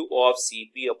value of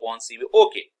Cp upon Cv,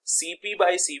 okay, Cp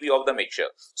bye Cv of the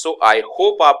mixture. So I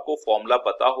hope आपको formula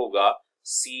पता होगा,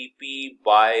 Cp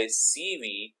bye Cv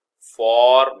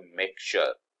for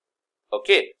mixture.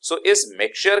 Okay, सो इस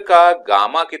मिक्सचर का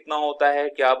गामा कितना होता है,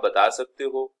 क्या आप बता सकते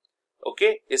हो?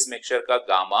 ओके, इस मिक्सचर का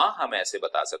गामा हम ऐसे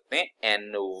बता सकते हैं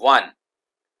N1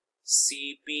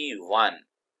 Cp1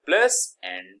 plus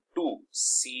N2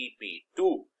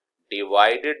 Cp2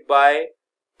 divided by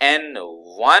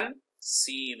N1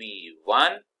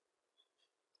 Cv1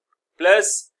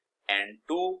 plus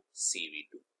N2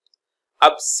 Cv2।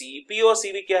 अब Cp और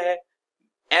Cv क्या है?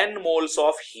 n moles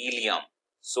of helium.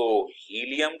 So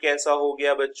helium कैसा हो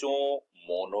गया बच्चों?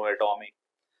 Mono atomic.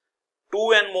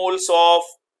 2n moles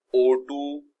of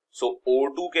O2। So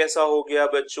O2 कैसा हो गया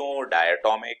बच्चों?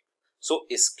 डायटोमिक। सो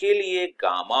इसके लिए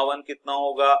गामा 1 कितना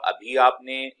होगा? अभी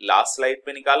आपने लास्ट स्लाइड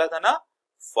पे निकाला था ना,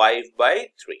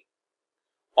 5/3।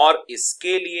 और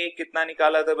इसके लिए कितना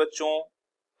निकाला था बच्चों?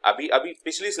 अभी अभी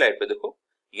पिछली स्लाइड पे देखो,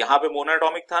 यहां पे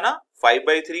मोनोएटॉमिक था ना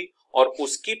 5/3, और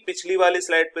उसकी पिछली वाली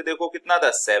स्लाइड पे देखो कितना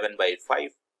था?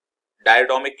 7/5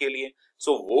 डायटोमिक के लिए।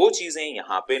 सो वो चीजें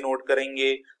यहां पे नोट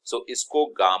करेंगे। सो इसको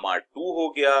गामा 2 हो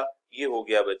गया, ये हो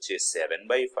गया बच्चे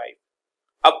 7/5।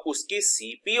 अब उसकी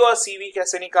Cp और Cv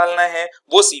कैसे निकालना है?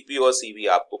 वो Cp और Cv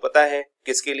आपको पता है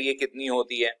किसके लिए कितनी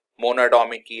होती है,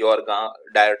 मोनोएटॉमिक की और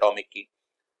डायटोमिक की,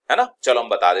 है ना। चलो हम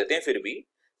बता देते हैं फिर भी।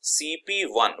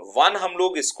 Cp1 हम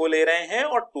लोग इसको ले रहे हैं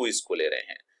और 2 इसको ले रहे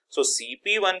हैं। सो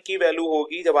Cp1 की वैल्यू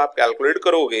होगी, जब आप कैलकुलेट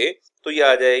करोगे तो ये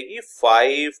आ जाएगी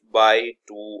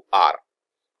 5/2r।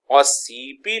 और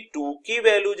Cp2 की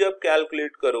वैल्यू जब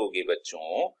कैलकुलेट करोगे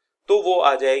बच्चों तो वो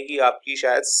आ जाएगी आपकी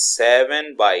शायद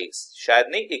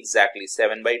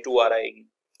 7/2r आएगी।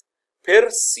 फिर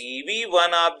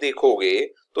Cv1 आप देखोगे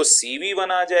तो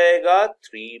Cv1 आ जाएगा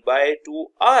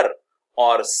 3/2r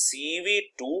और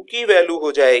Cv2 की वैल्यू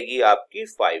हो जाएगी आपकी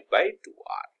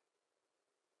 5/2r।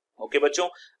 ओके बच्चों,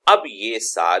 अब ये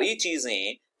सारी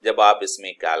चीजें जब आप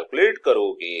इसमें कैलकुलेट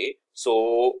करोगे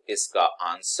सो इसका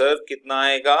आंसर कितना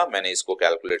आएगा? मैंने इसको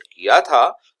कैलकुलेट किया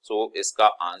था, सो इसका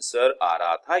आंसर आ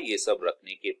रहा था, ये सब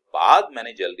रखने के बाद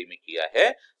मैंने जल्दी में किया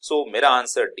है, सो मेरा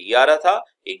आंसर डी आ रहा था।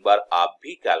 एक बार आप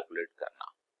भी कैलकुलेट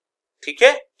करना, ठीक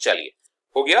है। चलिए,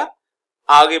 हो गया।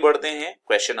 आगे बढ़ते हैं,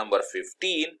 question number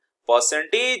 15,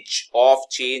 percentage of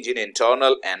change in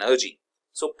internal energy.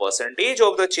 So percentage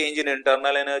of the change in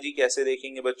internal energy कैसे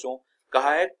देखेंगे बच्चों?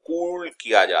 कहा है कूल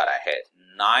किया जा रहा है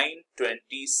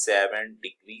 927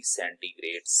 डिग्री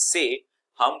सेंटीग्रेड से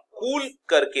हम कूल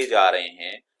करके जा रहे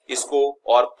हैं इसको,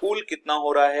 और कूल कितना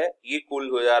हो रहा है? ये कूल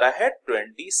हो जा रहा है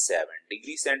 27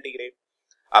 डिग्री सेंटीग्रेड।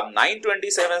 अब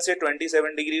 927 से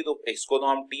 27 डिग्री, तो इसको तो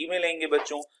हम टी में लेंगे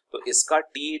बच्चों, तो इसका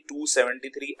टी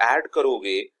 273 ऐड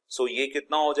करोगे, सो ये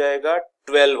कितना हो जाएगा?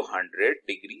 1200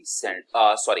 degree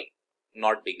sorry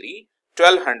not degree,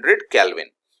 1200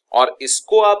 kelvin. और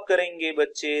इसको आप करेंगे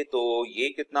बच्चे तो ये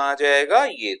कितना आ जाएगा?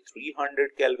 ये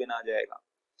 300 केल्विन आ जाएगा।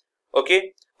 ओके,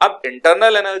 अब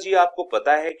इंटरनल एनर्जी आपको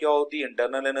पता है क्या होती है?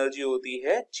 इंटरनल एनर्जी होती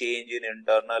है change in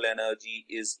internal energy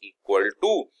is equal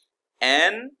to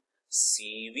N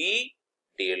CV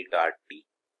delta T.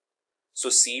 So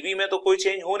CV में तो कोई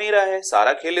चेंज हो नहीं रहा है,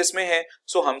 सारा खेल इसमें है।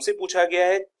 सो हमसे पूछा गया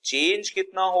है चेंज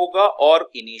कितना होगा और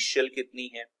इनिशियल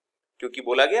कितनी है, क्योंकि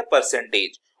बोला गया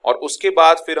परसेंटेज, और उसके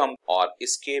बाद फिर हम, और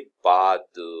इसके बाद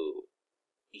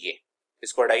ये,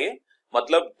 इसको हटाइए,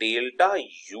 मतलब delta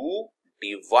U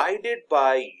divided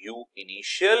by you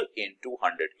initial into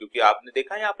 100, क्योंकि आपने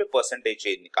देखा यहाँ पे परसेंटेज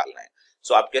चेंज निकालना है।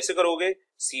 सो आप कैसे करोगे?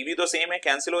 सीवी तो सेम है,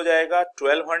 कैंसिल हो जाएगा,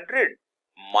 1200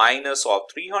 minus of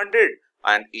 300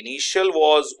 and initial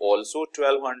was also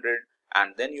 1200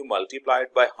 and then you multiply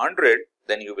it by 100,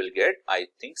 then you will get I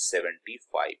think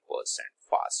 75%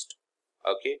 fast.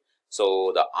 Okay,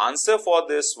 so the answer for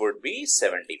this would be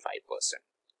 75%.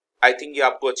 I think ये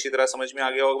आपको अच्छी तरह समझ में आ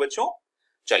गया होगा बच्चों।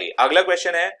 चलिए अगला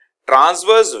क्वेश्चन है,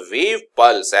 transverse wave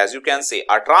pulse, as you can say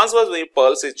a transverse wave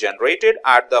pulse is generated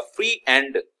at the free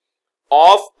end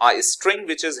of a string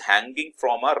which is hanging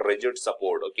from a rigid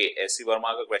support. Okay, AC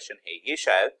Verma का क्वेश्चन है ये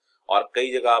शायद, और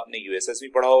कई जगह आपने USS भी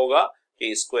पढ़ा होगा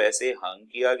कि इसको ऐसे हंग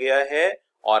किया गया है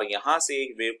और यहां से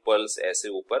एक वेव पल्स ऐसे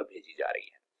ऊपर भेजी जा रही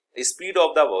है। Speed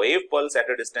of the wave pulse at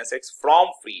a distance x from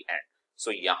free and.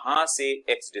 सो यहां से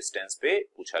x डिस्टेंस पे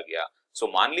पूछा गया। सो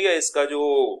मान लिया इसका जो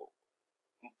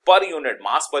per unit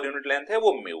mass per unit length है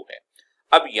वो म्यू है।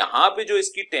 अब यहां पे जो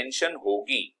इसकी टेंशन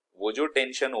होगी, वो जो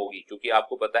टेंशन होगी, क्योंकि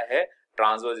आपको पता है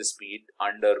transverse speed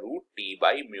under root T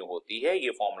by mu होती है,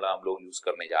 ये फॉर्मूला हम लोग यूज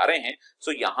करने जा रहे हैं।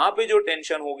 सो यहाँ पे जो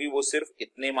टेंशन होगी वो सिर्फ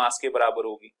इतने मास के बराबर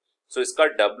होगी। सो इसका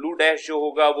डब्ल्यू डैश जो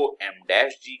होगा वो एम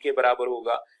डैश जी के बराबर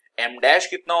होगा। एम डैश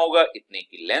कितना होगा? इतने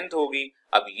की लेंथ होगी।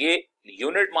 अब ये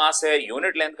यूनिट मास है,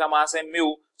 यूनिट लेंथ का मास है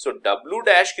म्यू, सो डब्ल्यू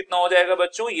डैश कितना हो जाएगा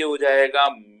बच्चों? ये हो जाएगा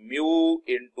म्यू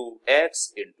इंटू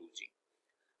एक्स इंटू जी।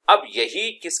 अब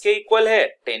यही किसके इक्वल है?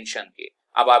 टेंशन के।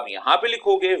 अब आप यहां पे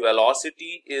लिखोगे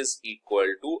velocity is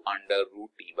equal to under root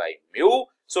T by mu.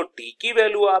 So T की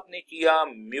वैल्यू आपने किया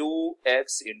म्यू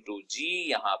एक्स इंटू जी,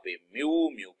 यहाँ पे म्यू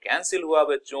म्यू कैंसिल हुआ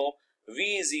बच्चों, v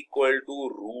is equal to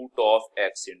root of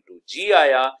x into जी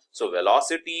आया। So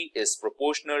velocity is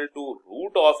proportional to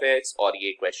root of x, और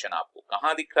ये क्वेश्चन आपको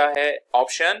कहां दिख रहा है?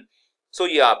 ऑप्शन, सो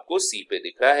ये आपको सी पे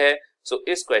दिख रहा है। सो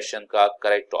इस क्वेश्चन का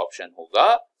करेक्ट ऑप्शन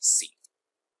होगा सी।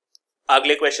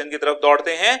 अगले क्वेश्चन की तरफ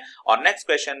दौड़ते हैं और नेक्स्ट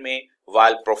क्वेश्चन में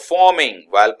while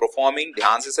performing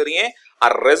ध्यान से सुनिए, a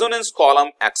resonance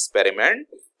column experiment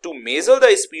to measure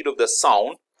the speed of the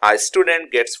sound, a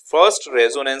student gets first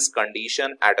resonance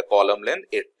condition at a column length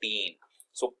 18.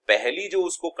 So पहली जो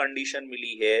उसको कंडीशन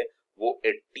मिली है वो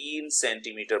 18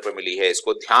 सेंटीमीटर पर मिली है,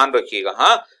 इसको ध्यान रखिएगा।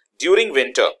 हाँ, during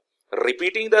winter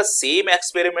repeating the same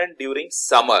experiment during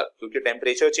summer, क्योंकि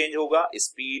टेम्परेचर चेंज होगा,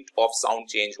 स्पीड ऑफ साउंड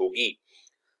चेंज होगी।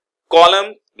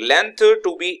 Column length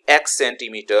to be x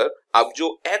centimetre, अब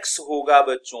जो x होगा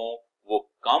बच्चों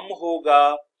वो कम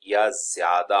होगा या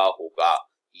ज्यादा होगा।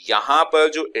 यहां पर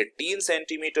जो 18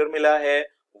 सेंटीमीटर मिला है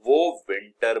वो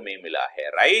विंटर में मिला है,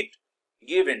 राइट,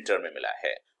 ये विंटर में मिला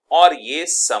है और ये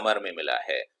समर में मिला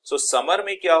है। सो समर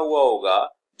में क्या हुआ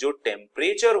होगा, जो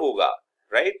टेम्परेचर होगा,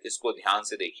 राइट, इसको ध्यान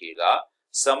से देखिएगा,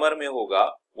 समर में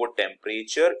होगा वो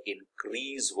टेम्परेचर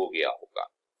इंक्रीज हो गया होगा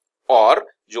और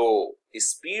जो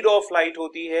स्पीड ऑफ लाइट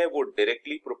होती है वो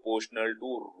directly proportional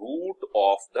to root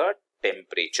of the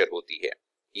temperature होती है,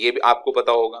 ये भी आपको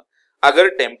पता होगा। अगर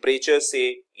टेम्परेचर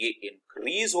से ये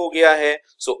इंक्रीज हो गया है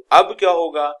सो अब क्या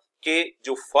होगा कि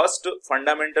जो फर्स्ट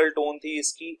फंडामेंटल टोन थी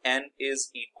इसकी n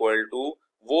इज इक्वल टू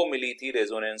वो मिली थी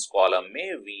रेजोनेंस कॉलम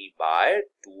में v बाय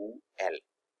 2l।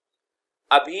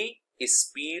 अभी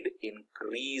स्पीड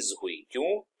इंक्रीज हुई,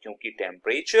 क्यों, क्योंकि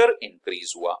टेम्परेचर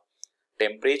इंक्रीज हुआ,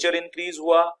 टेम्परेचर इंक्रीज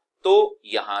हुआ तो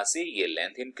यहां से ये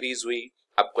लेंथ इंक्रीज हुई।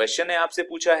 अब क्वेश्चन है आपसे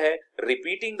पूछा है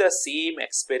repeating the same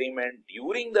experiment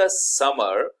during the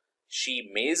summer she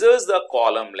measures the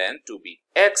column length to be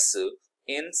x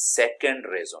in second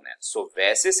resonance. सो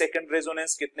वैसे सेकंड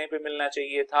रेजोनेंस कितने पे मिलना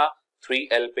चाहिए था,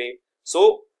 3l पे।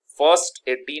 सो फर्स्ट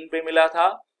 18 पे मिला था,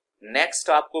 नेक्स्ट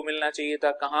आपको मिलना चाहिए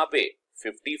था कहां पे,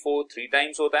 54, 3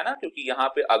 टाइम्स होता है ना, क्योंकि यहाँ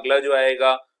पे अगला जो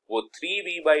आएगा वो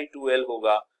 3v/2l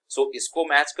होगा। सो इसको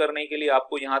मैच करने के लिए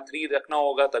आपको यहाँ 3 रखना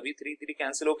होगा, तभी 3 3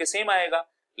 कैंसिल होके सेम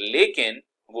आएगा, लेकिन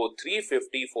वो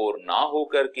 354 ना हो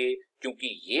करके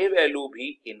क्योंकि ये वैल्यू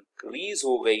भी इंक्रीज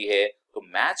हो गई है तो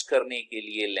मैच करने के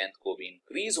लिए लेंथ को भी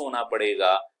इंक्रीज होना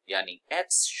पड़ेगा, यानी x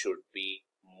should be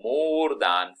more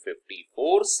than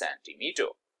 54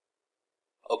 centimetre.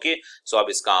 Okay, सो अब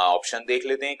इसका ऑप्शन देख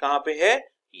लेते हैं कहां पे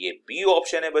है, ये बी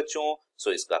ऑप्शन है बच्चों।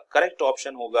 सो इसका करेक्ट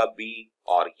ऑप्शन होगा बी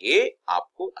और ये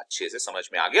आपको अच्छे से समझ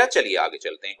में आ गया। चलिए आगे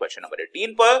चलते हैं क्वेश्चन नंबर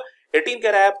 18 पर। 18 कह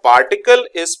रहा है particle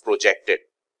is projected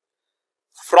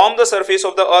from the surface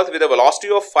of the earth with a velocity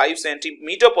of 5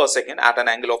 centimeter per second at an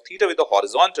angle of theta with the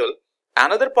horizontal,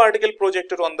 another particle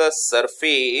projected on the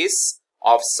surface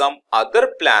of some other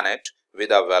planet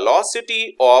with a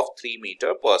velocity of 3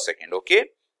 meter per second. Okay,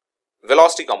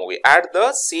 velocity कम हो गई at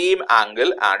the same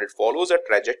angle and it follows a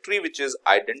trajectory which is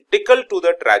identical to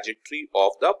the trajectory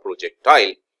of the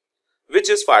projectile which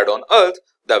is fired on earth.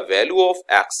 The value of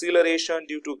acceleration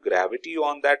due to gravity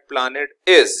on that planet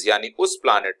is, यानी उस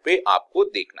planet पे आपको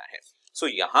देखना है। सो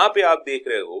यहाँ पे आप देख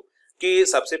रहे हो कि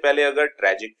सबसे पहले अगर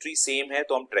ट्रेजेक्ट्री सेम है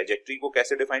तो हम ट्रेजेक्ट्री को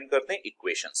कैसे डिफाइन करते हैं,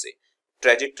 इक्वेशन से।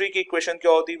 ट्रेजेक्ट्री की इक्वेशन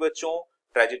क्या होती है बच्चों,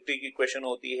 ट्रेजेक्ट्री की इक्वेशन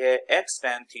होती है x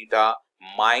tan theta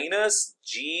minus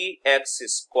gx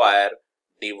square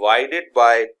divided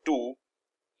by 2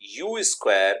 u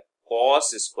square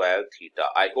cos square theta.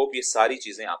 I hope ये सारी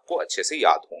चीजें आपको अच्छे से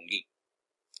याद होंगी,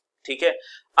 ठीक है।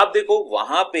 अब देखो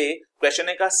वहां पे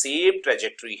क्वेश्चन का सेम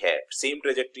ट्रेजेक्ट्री है, सेम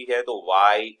ट्रेजेक्ट्री है तो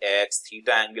y x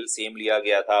theta angle same लिया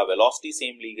गया था, वेलोसिटी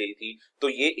सेम ली गई थी, तो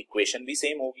ये इक्वेशन भी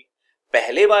सेम होगी।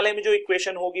 पहले वाले में जो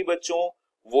इक्वेशन होगी बच्चों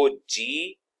वो g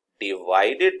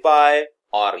डिवाइडेड बाय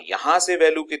और यहां से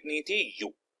वैल्यू कितनी थी u।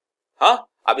 हाँ,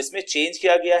 अब इसमें चेंज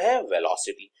किया गया है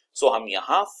वेलोसिटी, सो हम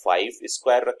यहां 5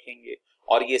 स्क्वायर रखेंगे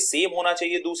और ये सेम होना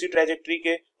चाहिए दूसरी ट्रेजेक्ट्री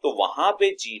के, तो वहां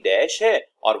पे g डैश है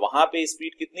और वहां पे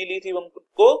स्पीड कितनी ली थी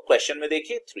हमको क्वेश्चन में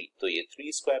देखिए 3, तो ये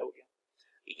 3 स्क्वायर हो गया।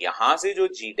 यहां से जो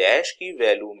g डैश की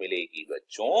वैल्यू मिलेगी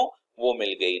बच्चों वो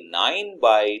मिल गई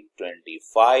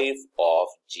 9/25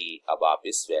 ऑफ g। अब आप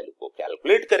इस वैल्यू को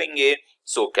कैलकुलेट करेंगे,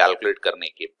 सो कैलकुलेट करने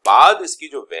के बाद इसकी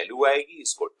जो वैल्यू आएगी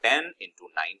इसको 10 into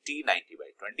 90,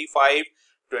 90/25,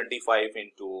 25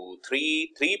 into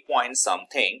 3 पॉइंट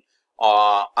समथिंग,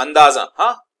 अंदाजा,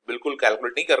 हाँ बिल्कुल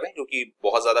कैलकुलेट नहीं कर रहे हैं क्योंकि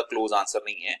बहुत ज्यादा क्लोज आंसर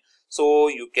नहीं है, so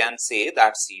you can say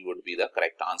that C would be the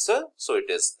correct answer, so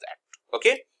it is that.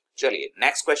 Okay, चलिए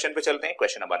नेक्स्ट क्वेश्चन पे चलते हैं।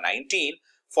 Question number 19,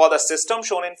 for the system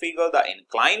shown in figure the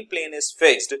inclined plane is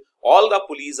fixed, all the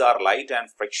pulleys are light and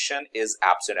friction is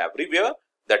absent everywhere,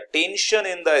 the tension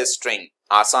in the string.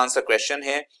 आसान सा question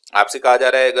है, आपसे कहा जा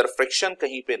रहा है अगर फ्रिक्शन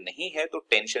कहीं पे नहीं है तो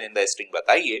टेंशन इन द स्ट्रिंग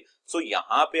बताइए। सो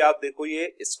यहाँ पे आप देखो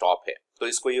ये स्टॉप है तो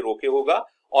इसको ये रोके होगा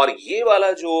और ये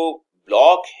वाला जो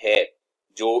ब्लॉक है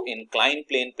जो इंक्लाइन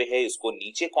प्लेन पे है इसको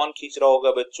नीचे कौन खींच रहा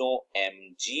होगा बच्चों,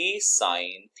 mg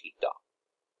sin थीटा,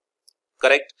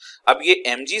 करेक्ट। अब ये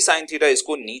mg sin थीटा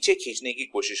इसको नीचे खींचने की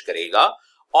कोशिश करेगा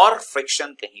और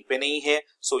फ्रिक्शन कहीं पे नहीं है,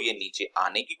 सो ये नीचे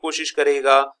आने की कोशिश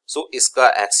करेगा। सो इसका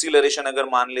एक्सीलरेशन अगर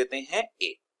मान लेते हैं a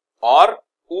और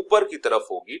ऊपर की तरफ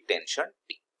होगी टेंशन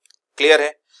t, क्लियर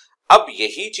है। अब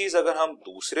यही चीज अगर हम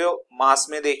दूसरे मास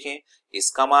में देखें,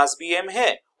 इसका मास भी m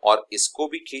है और इसको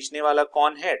भी खींचने वाला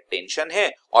कौन है, टेंशन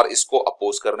है, और इसको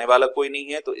अपोज करने वाला कोई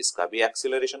नहीं है, तो इसका भी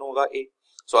एक्सीलरेशन होगा a।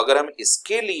 सो अगर हम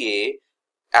इसके लिए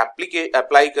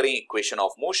अप्लाई करें इक्वेशन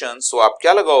ऑफ मोशन, सो आप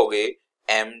क्या लगाओगे,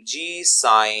 mg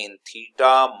sin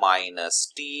theta minus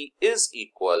t is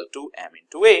equal to m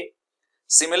into a।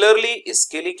 Similarly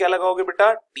इसके लिए क्या लगाओगे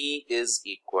बेटा, t is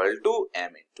equal to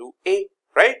m into a,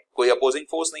 right. कोई अपोजिंग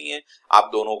फोर्स नहीं है। आप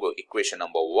दोनों को इक्वेशन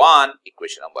नंबर 1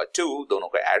 इक्वेशन नंबर 2 दोनों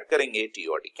को ऐड करेंगे, t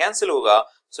और t कैंसिल होगा,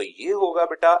 सो ये होगा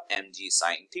बेटा mg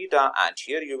sin theta and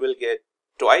here you will get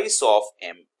twice of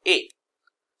ma,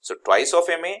 so twice of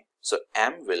ma, so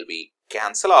m will be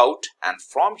cancel out and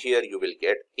from here you will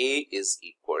get a is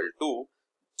equal to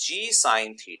g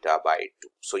sin theta by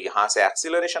 2। so यहां से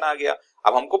acceleration आ गया।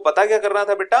 अब हमको पता क्या करना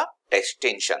था बेटा,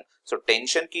 टेंशन। सो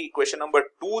टेंशन की इक्वेशन नंबर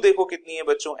 2 देखो कितनी है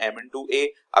बच्चों, m इंटू a।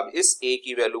 अब इस a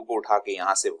की वैल्यू को उठा के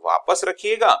यहां से वापस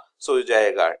रखिएगा, सो हो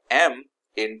जाएगा m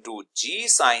into g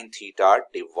sin theta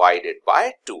divided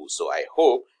by 2। So I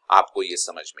hope आपको ये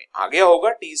समझ में आ गया होगा,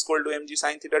 t equal to mg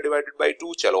sin theta divided by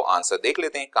 2। चलो आंसर देख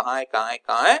लेते हैं, कहां है कहां है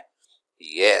कहां है,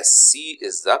 yes C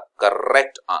is the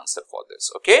correct answer for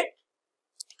this, okay.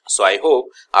 So I hope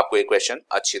आपको ये क्वेश्चन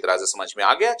अच्छी तरह से समझ में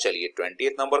आ गया। चलिए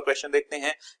 20th नंबर क्वेश्चन देखते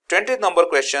हैं। 20th नंबर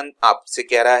क्वेश्चन आपसे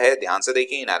कह रहा है, ध्यान से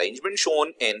देखिए, इन arrangement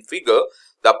shown in figure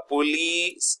the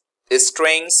pulley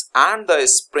strings and the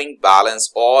spring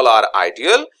balance all are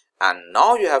ideal and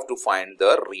now you have to find the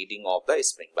reading of the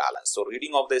spring balance। so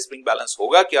reading of the spring balance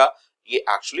होगा क्या, ये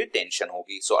actually tension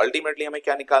होगी। So ultimately हमें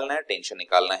क्या निकालना है, tension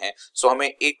निकालना है। सो हमें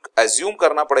एक अज्यूम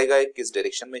करना पड़ेगा एक किस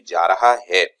डायरेक्शन में जा रहा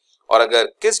है, और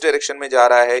अगर किस डायरेक्शन में जा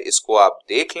रहा है इसको आप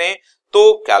देख लें तो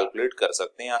कैलकुलेट कर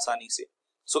सकते हैं आसानी से।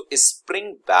 सो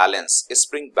स्प्रिंग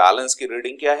बैलेंस की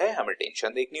रीडिंग क्या है, हमें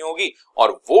टेंशन देखनी होगी,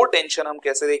 और वो टेंशन हम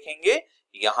कैसे देखेंगे,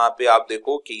 यहाँ पे आप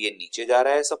देखो कि ये नीचे जा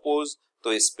रहा है सपोज,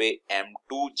 तो इस पे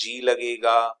m2g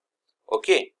लगेगा,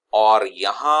 ओके, और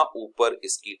यहां ऊपर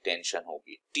इसकी टेंशन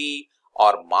होगी t,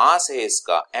 और मास है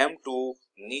इसका m2,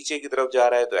 नीचे की तरफ जा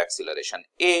रहा है तो एक्सीलरेशन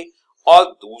a, और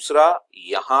दूसरा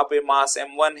यहां पे मास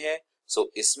m1 है,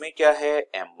 सो इसमें क्या है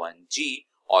m1g,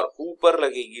 और ऊपर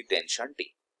लगेगी टेंशन t।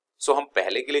 सो हम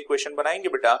पहले के लिए इक्वेशन बनाएंगे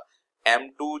बेटा,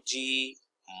 m2g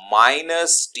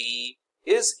minus t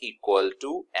is equal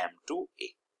to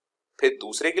m2a। फिर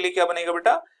दूसरे के लिए क्या बनेगा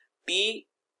बेटा, t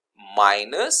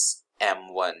minus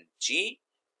m1g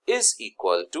is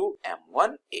equal to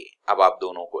m1a। अब आप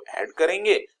दोनों को ऐड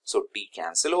करेंगे, सो t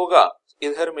कैंसिल होगा,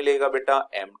 इधर मिलेगा बेटा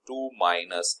m2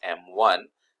 माइनस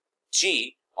m1g,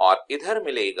 और इधर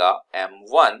मिलेगा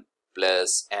m1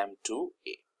 plus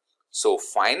m2a। So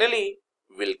finally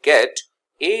will get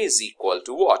a is equal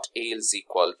to what, a is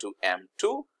equal to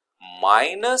m2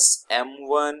 minus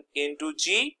m1 into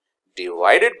g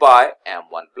divided by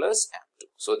m1 plus m2।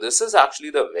 so this is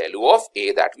actually the value of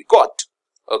a that we got,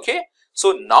 okay।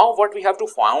 so now what we have to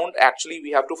find, actually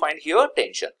we have to find here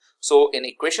tension। so in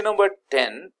equation number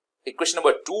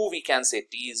 2 we can say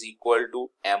t is equal to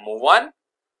m1,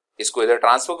 इसको इधर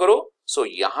transfer करो, सो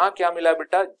यहां क्या मिला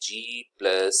बेटा, g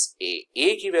plus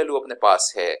a की value अपने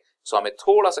पास है, सो हमें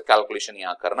थोड़ा सा कैलकुलेशन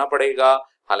यहां करना पड़ेगा।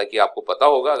 हालांकि आपको पता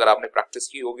होगा, अगर आपने प्रैक्टिस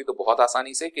की होगी तो बहुत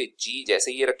आसानी से कि g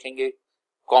जैसे ये रखेंगे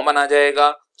कॉमन आ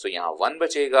जाएगा, सो यहाँ 1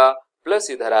 बचेगा, प्लस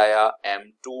इधर आया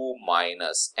m2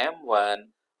 minus m1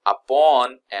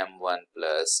 upon m1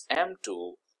 plus m2,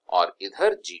 और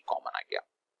इधर g कॉमन आ गया।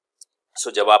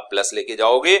 सो जब आप प्लस लेके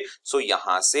जाओगे, सो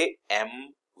यहां से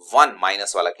m1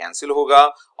 माइनस वाला कैंसिल होगा,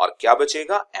 और क्या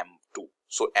बचेगा m2।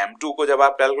 सो m2 को जब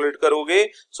आप कैलकुलेट करोगे,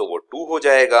 सो वो 2 हो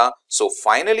जाएगा। सो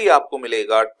फाइनली आपको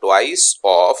मिलेगा twice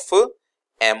of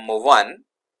m1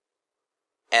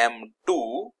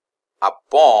 m2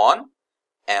 upon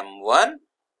m1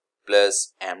 plus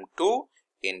m2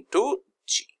 into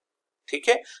g, ठीक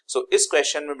है। सो इस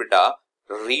क्वेश्चन में बेटा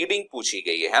रीडिंग पूछी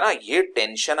गई है ना, ये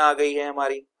टेंशन आ गई है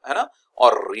हमारी, है ना,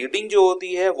 और रीडिंग जो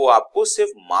होती है वो आपको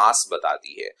सिर्फ मास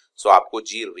बताती है। सो आपको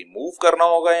g रिमूव करना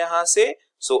होगा यहां से,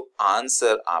 सो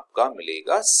आंसर आपका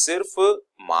मिलेगा सिर्फ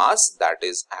मास, that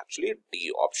is actually D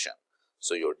option.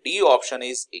 So your D option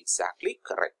is exactly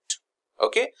correct,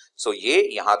 okay, सो ये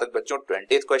यहाँ तक बच्चों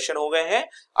 20th क्वेश्चन हो गए हैं।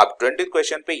 अब 20th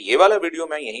क्वेश्चन पे ये वाला वीडियो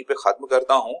मैं यहीं पे खत्म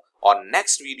करता हूँ और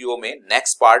नेक्स्ट वीडियो में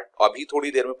नेक्स्ट पार्ट अभी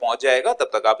थोड़ी देर में पहुंच जाएगा, तब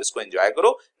तक आप इसको एंजॉय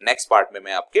करो। नेक्स्ट पार्ट में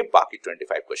मैं आपके बाकी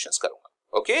 25 क्वेश्चंस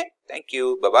करूंगा। Okay, thank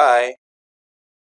you, bye bye.